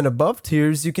 $5 and above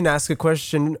tiers, you can ask a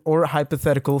question or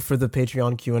hypothetical for the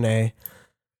Patreon Q&A.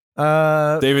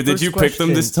 David, did first you pick them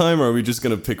question. this time, or are we just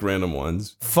gonna pick random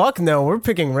ones? Fuck no, we're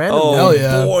picking random. Oh, Hell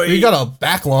yeah. boy. We got a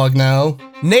backlog now.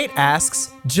 Nate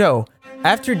asks, Joe,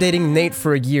 after dating Nate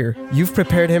for a year, you've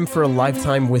prepared him for a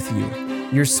lifetime with you.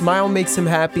 Your smile makes him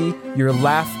happy, your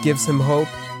laugh gives him hope,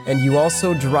 and you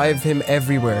also drive him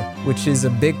everywhere, which is a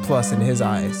big plus in his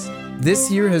eyes.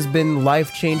 This year has been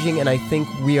life-changing, and I think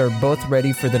we are both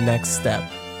ready for the next step.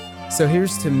 So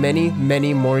here's to many,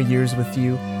 many more years with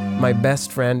you, my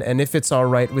best friend, and if it's all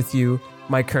right with you,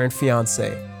 my current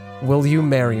fiance. Will you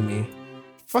marry me?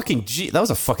 Fucking gee, that was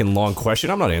a fucking long question.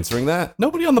 I'm not answering that.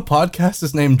 Nobody on the podcast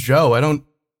is named Joe. I don't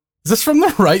Is this from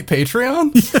the right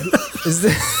Patreon? Is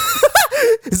this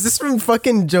is this from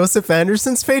fucking Joseph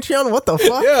Anderson's Patreon? What the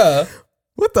fuck? Yeah.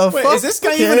 What the Wait, fuck? is this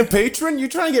guy even a patron? You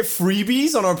trying to get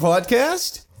freebies on our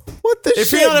podcast? What the If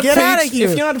shit? you're not a Get out of If here.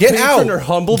 you're not a Get patron out. or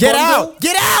humble Get bundle, out.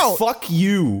 Get out. fuck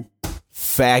you,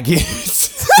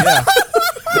 faggot. Yeah.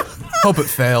 Hope it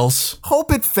fails.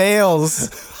 Hope it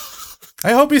fails.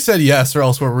 I hope he said yes, or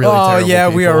else we're really Oh terrible yeah,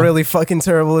 we are people. really fucking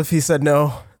terrible if he said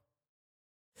no.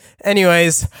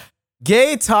 Anyways,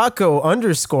 Gay Taco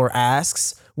 _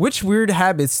 asks, which weird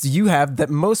habits do you have that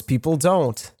most people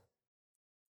don't?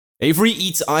 Avery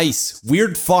eats ice.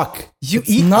 Weird fuck. You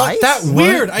eat Not ice? that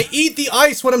weird. I eat the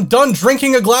ice when I'm done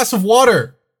drinking a glass of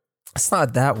water. It's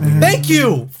not that weird. Thank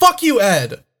you. Fuck you,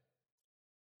 Ed.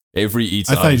 Avery eats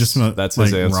I ice. thought you just meant That's like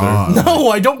his answer. raw. No,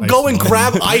 I don't go and Ice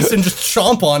grab ice and just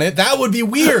chomp on it. That would be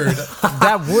weird.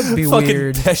 That would be Fucking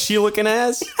weird. Pesci looking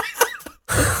ass.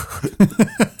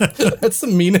 That's the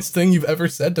meanest thing you've ever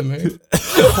said to me.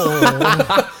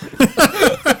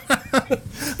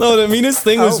 No, the meanest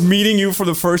thing was meeting you for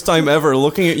the first time ever,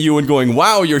 looking at you and going,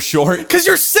 "Wow, you're short." Because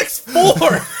you're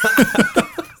 6'4".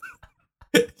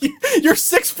 You're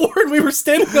 6'4", and we were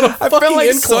standing on a I fucking felt like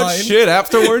incline. such shit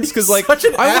afterwards because, like, Such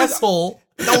an I was. asshole.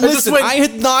 No, I just listen, went, I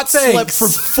had not "Thanks."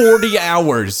 slept for 40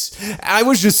 hours. I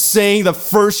was just saying the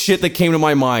first shit that came to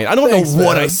my mind. I don't Thanks, know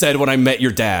what man. I said when I met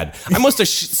your dad. I must have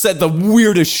said the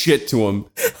weirdest shit to him.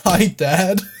 Hi,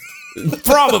 Dad.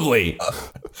 Probably.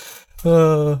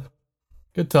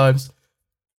 Good times.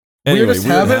 Anyway, Weirdest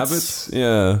weird habits?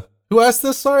 Yeah. Who asked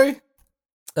this? Sorry.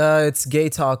 It's Gay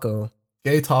Taco.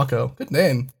 Gay Taco. Good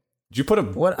name. Did you put a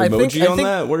What, emoji I on think-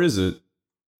 that? Where is it?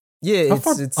 Yeah, How it's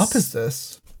far it's up is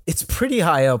this? it's pretty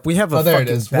high up. We have a Oh, there it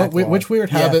fucking is. What, backlog. which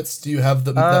weird Yeah. habits do you have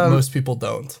that most people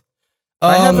don't?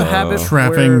 I have a habit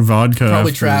Trapping where vodka.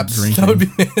 Probably after traps. Drinking. That would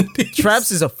be Mandy.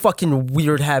 traps is a fucking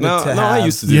weird habit No, to no, have. I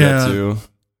used to do Yeah. that too.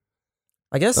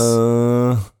 I guess.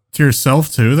 To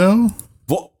yourself too, though.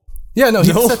 What? Yeah, no,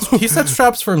 he sets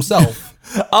traps for himself.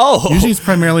 Oh, Usually it's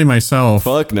primarily myself.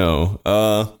 fuck no.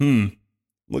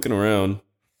 Looking around.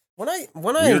 When I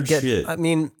Weird get, shit. I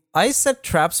mean, I set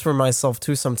traps for myself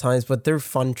too sometimes, but they're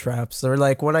fun traps. They're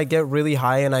like when I get really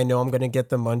high and I know I'm gonna get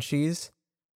the munchies.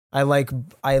 I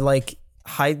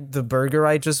hide the burger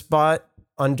I just bought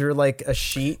under like a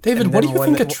sheet. David, and what do then you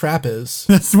when- think a trap is?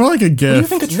 It's more like a What do you gift.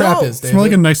 think a trap No. is, David? It's more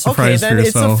like a nice Okay, surprise then for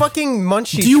it's a yourself. fucking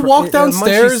munchie. Do you walk munchie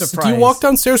downstairs? Do surprise. you walk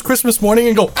downstairs Christmas morning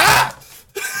and go, ah?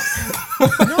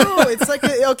 No, it's like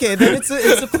okay. Then it's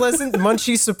a pleasant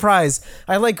munchie surprise.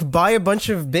 I like buy a bunch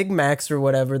of Big Macs or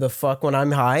whatever the fuck when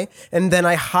I'm high, and then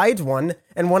I hide one.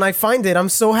 And when I find it, I'm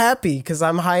so happy because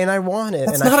I'm high and I want it.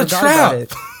 That's and not I a forgot trap. about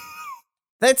it.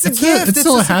 That's a It's gift. it's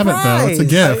still a habit, though. It's a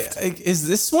surprise. gift. Is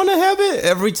this one a habit?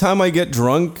 Every time I get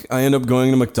drunk, I end up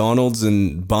going to McDonald's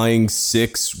and buying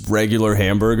 6 regular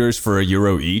hamburgers for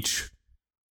 €1 each.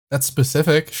 That's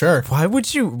specific, sure. Why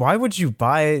would you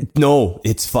buy? No,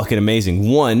 it's fucking amazing.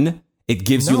 One, it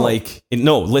gives you No. like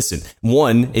listen.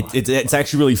 One, it's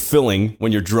actually really filling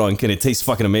when you're drunk, and it tastes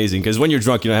fucking amazing because when you're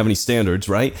drunk, you don't have any standards,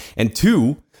 right? And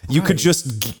two, you could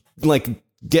just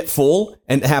get full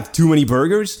and have too many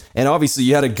burgers, and obviously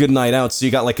you had a good night out, so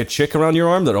you got like a chick around your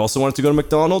arm that also wanted to go to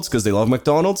McDonald's because they love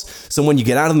McDonald's. So when you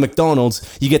get out of the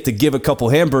McDonald's, you get to give a couple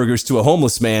hamburgers to a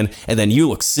homeless man, and then you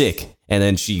look sick, and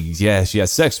then she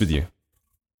has sex with you.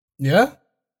 Yeah?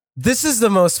 This is the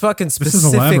most fucking is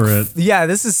specific. elaborate. Yeah,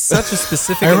 this is such a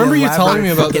specific. I remember and you telling me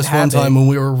elaborate about this fucking one habit. time when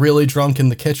we were really drunk in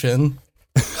the kitchen.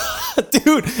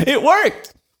 Dude, it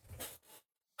worked.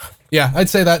 Yeah, I'd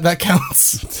say that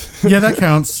counts. Yeah, that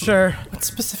counts. Sure. What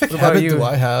specific What about habit you? do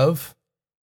I have?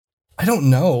 I don't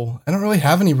know. I don't really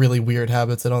have any really weird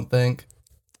habits, I don't think.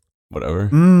 Whatever.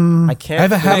 I can't. I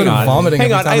have a habit of vomiting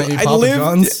Hang every on, time I eat Papa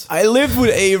John's. I lived with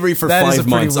Avery for That is a 5 pretty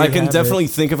months. I weird can habit. definitely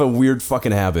think of a weird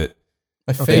fucking habit.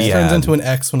 My face Yeah. turns into an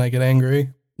X when I get angry.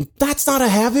 That's not a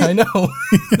habit. I know.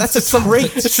 That's a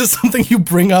trait. It's just something you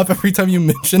bring up every time you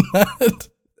mention that.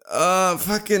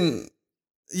 Fucking.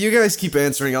 You guys keep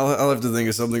answering. I'll have to think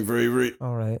of something for Avery.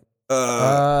 All right.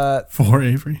 For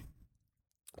Avery.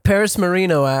 Paris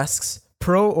Marino asks,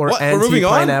 pro or What? We're moving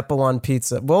on? anti-pineapple on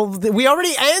pizza? Well, we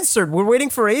already answered. We're waiting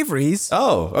for Avery's.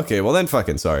 Oh, okay. Well then,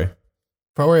 fucking sorry.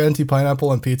 Pro or anti-pineapple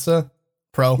on pizza?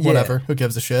 Pro, Yeah. whatever. Who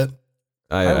gives a shit?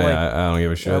 I don't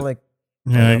give a shit. I like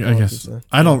Yeah, I Pineapple guess. pizza.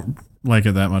 I don't like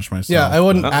it that much myself. Yeah, I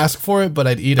wouldn't but- ask for it, but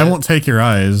I'd eat it. I won't take your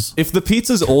eyes. If the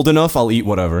pizza's old enough, I'll eat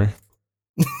whatever.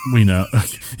 We know.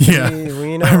 Yeah.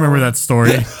 we know. I remember that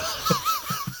story.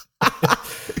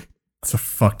 It's a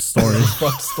fucked story.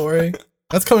 Fuck story.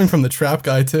 That's coming from the trap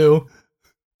guy, too.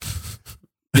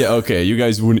 Yeah, okay. You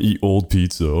guys wouldn't eat old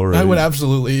pizza, all right? I would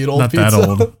absolutely eat old Not pizza. that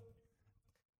old.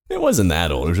 It wasn't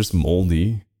that old. It was just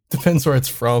moldy. Depends where it's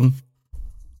from.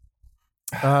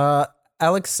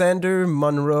 Alexander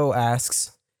Monroe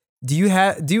asks,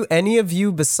 do any of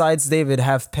you besides David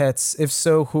have pets? If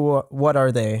so, what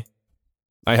are they?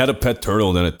 I had a pet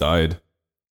turtle, then it died.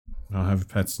 I don't have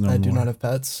pets no more. I do not have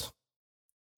pets.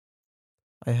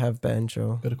 I have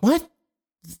Banjo. What?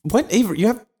 What, Avery? You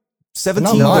have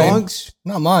 17 Not mine. dogs?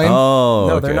 Not mine. Oh,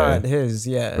 No, okay. they're not his.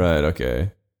 Yeah. Right,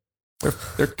 okay.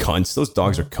 They're cunts. Those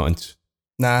dogs are cunts.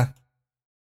 Nah.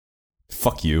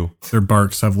 Fuck you. Their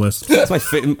barks have lists. That's my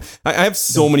I have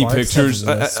so many barks pictures.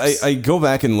 have lisps. I go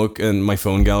back and look in my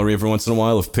phone gallery every once in a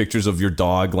while of pictures of your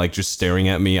dog like just staring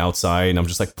at me outside, and I'm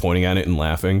just like pointing at it and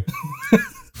laughing.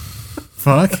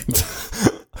 Fuck.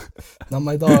 Not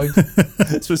my dog.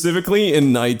 Specifically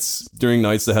during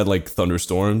nights that had like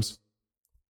thunderstorms.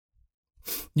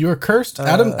 You are cursed.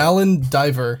 Alan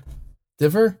Diver.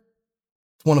 Diver?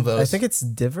 One of those. I think it's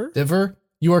Diver. Diver.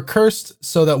 You are cursed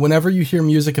so that whenever you hear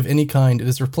music of any kind, it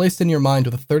is replaced in your mind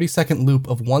with a 30-second loop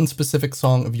of one specific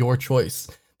song of your choice.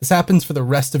 This happens for the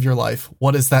rest of your life.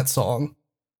 What is that song?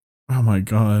 Oh my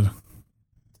god.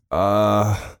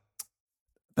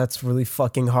 That's really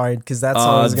fucking hard because that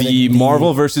song is gonna the be,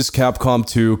 Marvel vs. Capcom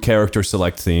 2 character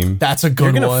select theme. That's a You're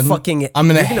good gonna one. I'm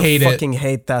gonna hate it. Fucking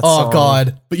hate that Oh song.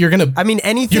 god. But you're gonna I mean,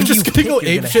 anything you're just you gonna go pick,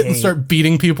 you're ape gonna shit and hate. start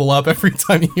beating people up every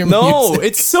time you hear No, music.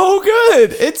 it's so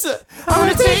good. I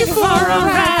wanna take you for a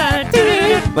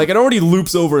ride. Like it already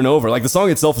loops over and over. Like the song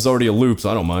itself is already a loop,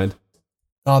 so I don't mind.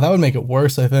 Oh, that would make it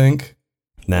worse, I think.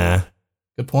 Nah.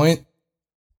 Good point.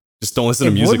 Just don't listen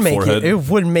to It music, would make forehead. it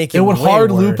would make it. It would way hard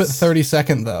loop at worse.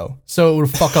 30-second though. So it would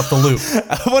fuck up the loop.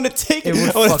 I want to take It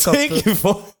would I want fuck to up take the- you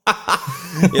for.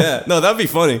 Yeah, no, that'd be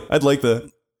funny. I'd like that.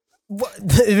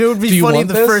 It would Do be you funny want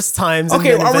the this? first times. and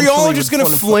Okay, then are we all eventually just would gonna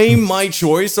wanna flame my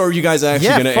choice, or are you guys actually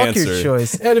Yeah, gonna fuck answer? your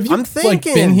choice. And if you've I'm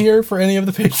thinking. been here for any of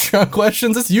the Patreon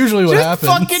questions, that's usually what Just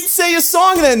happens. fucking say a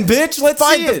song then, bitch. Let's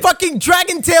Find see the it. fucking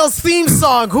Dragon Tales theme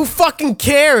song. Who fucking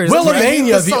cares?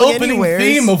 Willamania, the song opening anyways.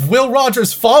 theme of Will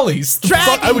Rogers' Follies. The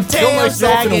fuck, I would kill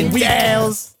myself in a week.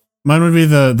 Mine would be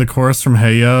the chorus from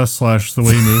Hey Ya / The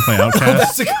Way You Move by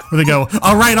Outkast. Where they go,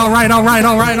 all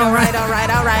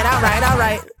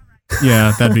right.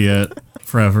 Yeah, that'd be it.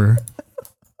 Forever.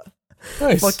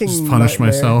 Nice. Fucking Just punish nightmare.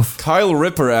 myself. Kyle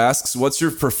Ripper asks, "What's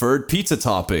your preferred pizza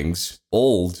toppings?"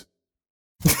 Old.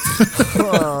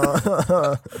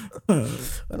 I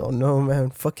don't know, man.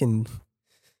 Fucking.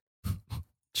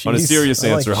 On a cheese. serious I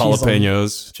like answer, cheese on-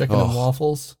 jalapenos. Chicken and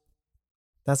waffles.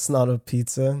 That's not a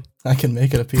pizza. I can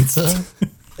make it a pizza.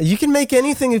 You can make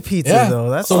anything a pizza, Yeah. though.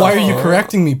 That's So why are you fine.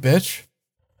 correcting me, bitch?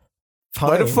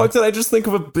 Why the Fine. fuck did I just think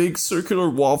of a big circular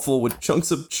waffle with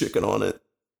chunks of chicken on it?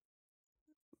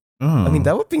 Oh. I mean,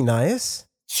 that would be nice.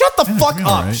 Shut the fuck yeah,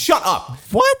 up! right. Shut up!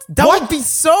 What? That What? would be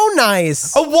so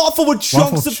nice. A waffle with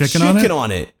chunks Waffle of chicken chicken, on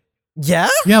on, it? it? Yeah?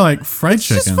 Yeah, like fried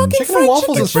just chicken. fucking Chicken and waffles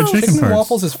chicken is fried fried chicken chicken and parts.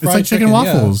 waffles is It's fried like chicken yeah.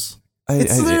 waffles.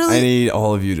 It's I literally- need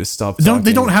all of you to stop.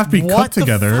 They don't have to be What cut the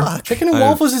together. fuck? Chicken and I-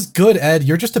 waffles is good, Ed.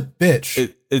 You're just a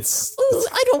bitch. It's Ooh,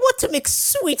 I don't want to mix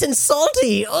sweet and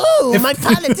salty. Oh, my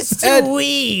palate is too Ed-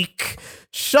 weak.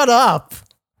 Shut up.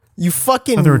 You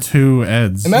fucking. Oh, there were two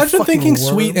Eds. Imagine fucking thinking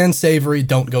worm. sweet and savory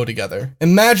don't go together.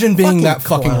 Imagine being Fucking that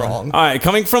fucking clown. wrong. all right.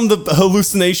 Coming from the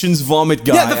hallucinations vomit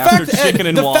guy Yeah, the after fact, chicken Ed,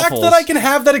 and the waffles. fact that I can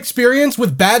have that experience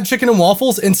with bad chicken and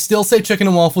waffles and still say chicken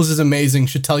and waffles is amazing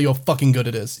should tell you how fucking good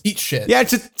it is. Eat shit. Yeah,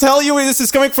 to tell you this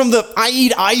is coming from the I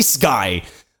eat ice guy,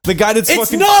 the guy that's It's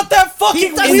fucking. not that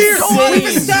fucking doesn't weird. go We've out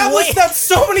established his that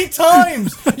so many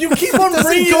times. You keep on doesn't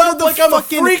bringing it go to up the like I'm a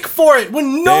fucking- freak for it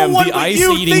when no Damn, one the but ice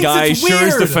you eating thinks guy it's sure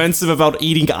is weird. defensive about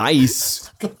eating ice.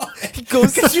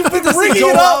 goes. Because you've been doesn't bringing go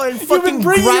it out up. and You've fucking been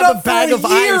bringing it grab up a bag for of a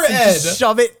year, ice and Ed. just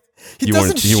shove it. He You doesn't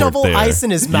weren't- you weren't shovel there. ice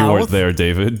in his You weren't mouth. there,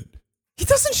 David. He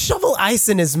doesn't shovel ice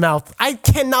in his mouth. I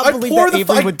cannot I believe pour that the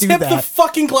Avery I would do tip the that.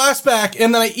 fucking glass back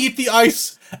and then I eat the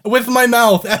ice with my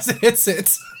mouth as it hits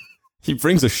it. He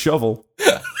brings a shovel.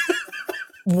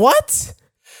 What?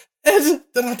 Ed,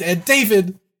 not Ed,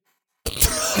 David.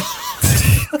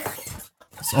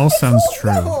 This all sounds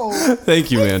true. Oh,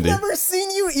 Thank you, Andy. never seen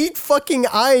you eat fucking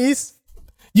ice.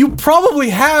 You probably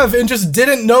have and just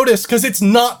didn't notice because it's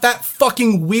not that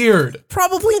fucking weird.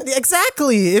 Probably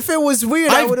exactly. If it was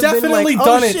weird, I I've would have been definitely like,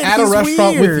 done oh, it shit, at a he's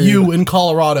restaurant weird. with you in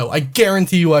Colorado. I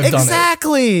guarantee you I've done it.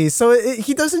 Exactly. So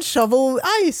he doesn't shovel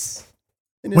ice.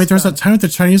 in his Wait, there was mouth. that time at the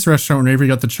Chinese restaurant when Avery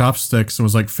got the chopsticks and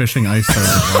was like fishing ice out of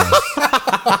the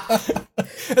glass.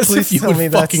 As Please if you tell would me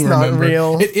that's fucking not remember.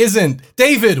 real. It isn't.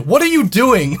 David, what are you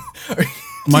doing?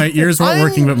 My ears weren't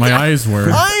working, but my eyes were.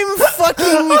 I'm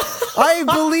fucking. I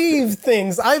believe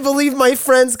things. I believe my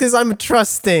friends because I'm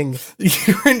trusting.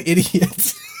 You're an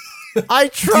idiot. I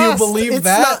trust. Do you believe It's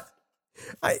that?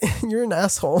 You're an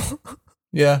asshole.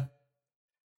 Yeah.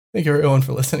 Thank you everyone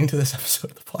for listening to this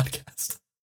episode of the podcast.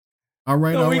 All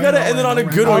right, No, all we right, gotta all end it right, on a all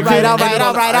good right.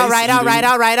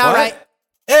 one.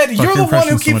 Ed, you're your the one who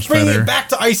impression's so keeps much bringing better. it back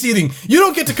to ice eating. You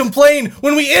don't get to complain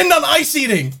when we end on ice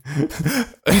eating.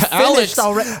 Alex,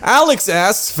 already. Alex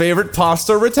asks favorite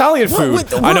pasta or Italian food.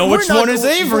 wait, I know we're which not- one is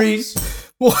Avery's.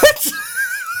 What?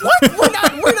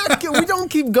 What? We don't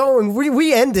keep going.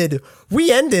 We ended.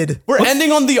 We're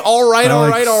ending on the all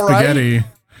right. Spaghetti.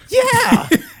 Yeah.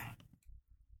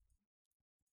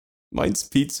 Mine's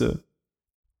pizza.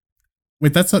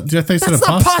 Wait, that's not. I think said That's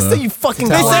a not pasta. pasta, you fucking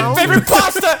They clown. said favorite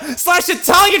pasta /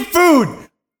 Italian food.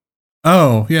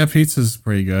 Oh, yeah, pizza's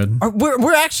pretty good.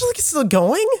 We're actually still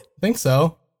going? Think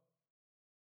so.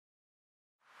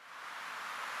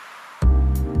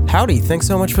 Howdy, thanks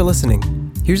so much for listening.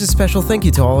 Here's a special thank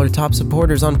you to all our top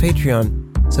supporters on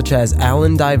Patreon, such as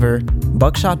Alan Diver,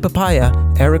 Buckshot Papaya,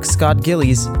 Eric Scott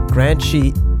Gillies, Grant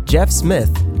Sheet, Jeff Smith,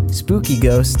 Spooky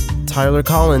Ghost, Tyler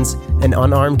Collins, and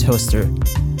Unarmed Toaster.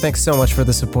 Thanks so much for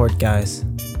the support, guys.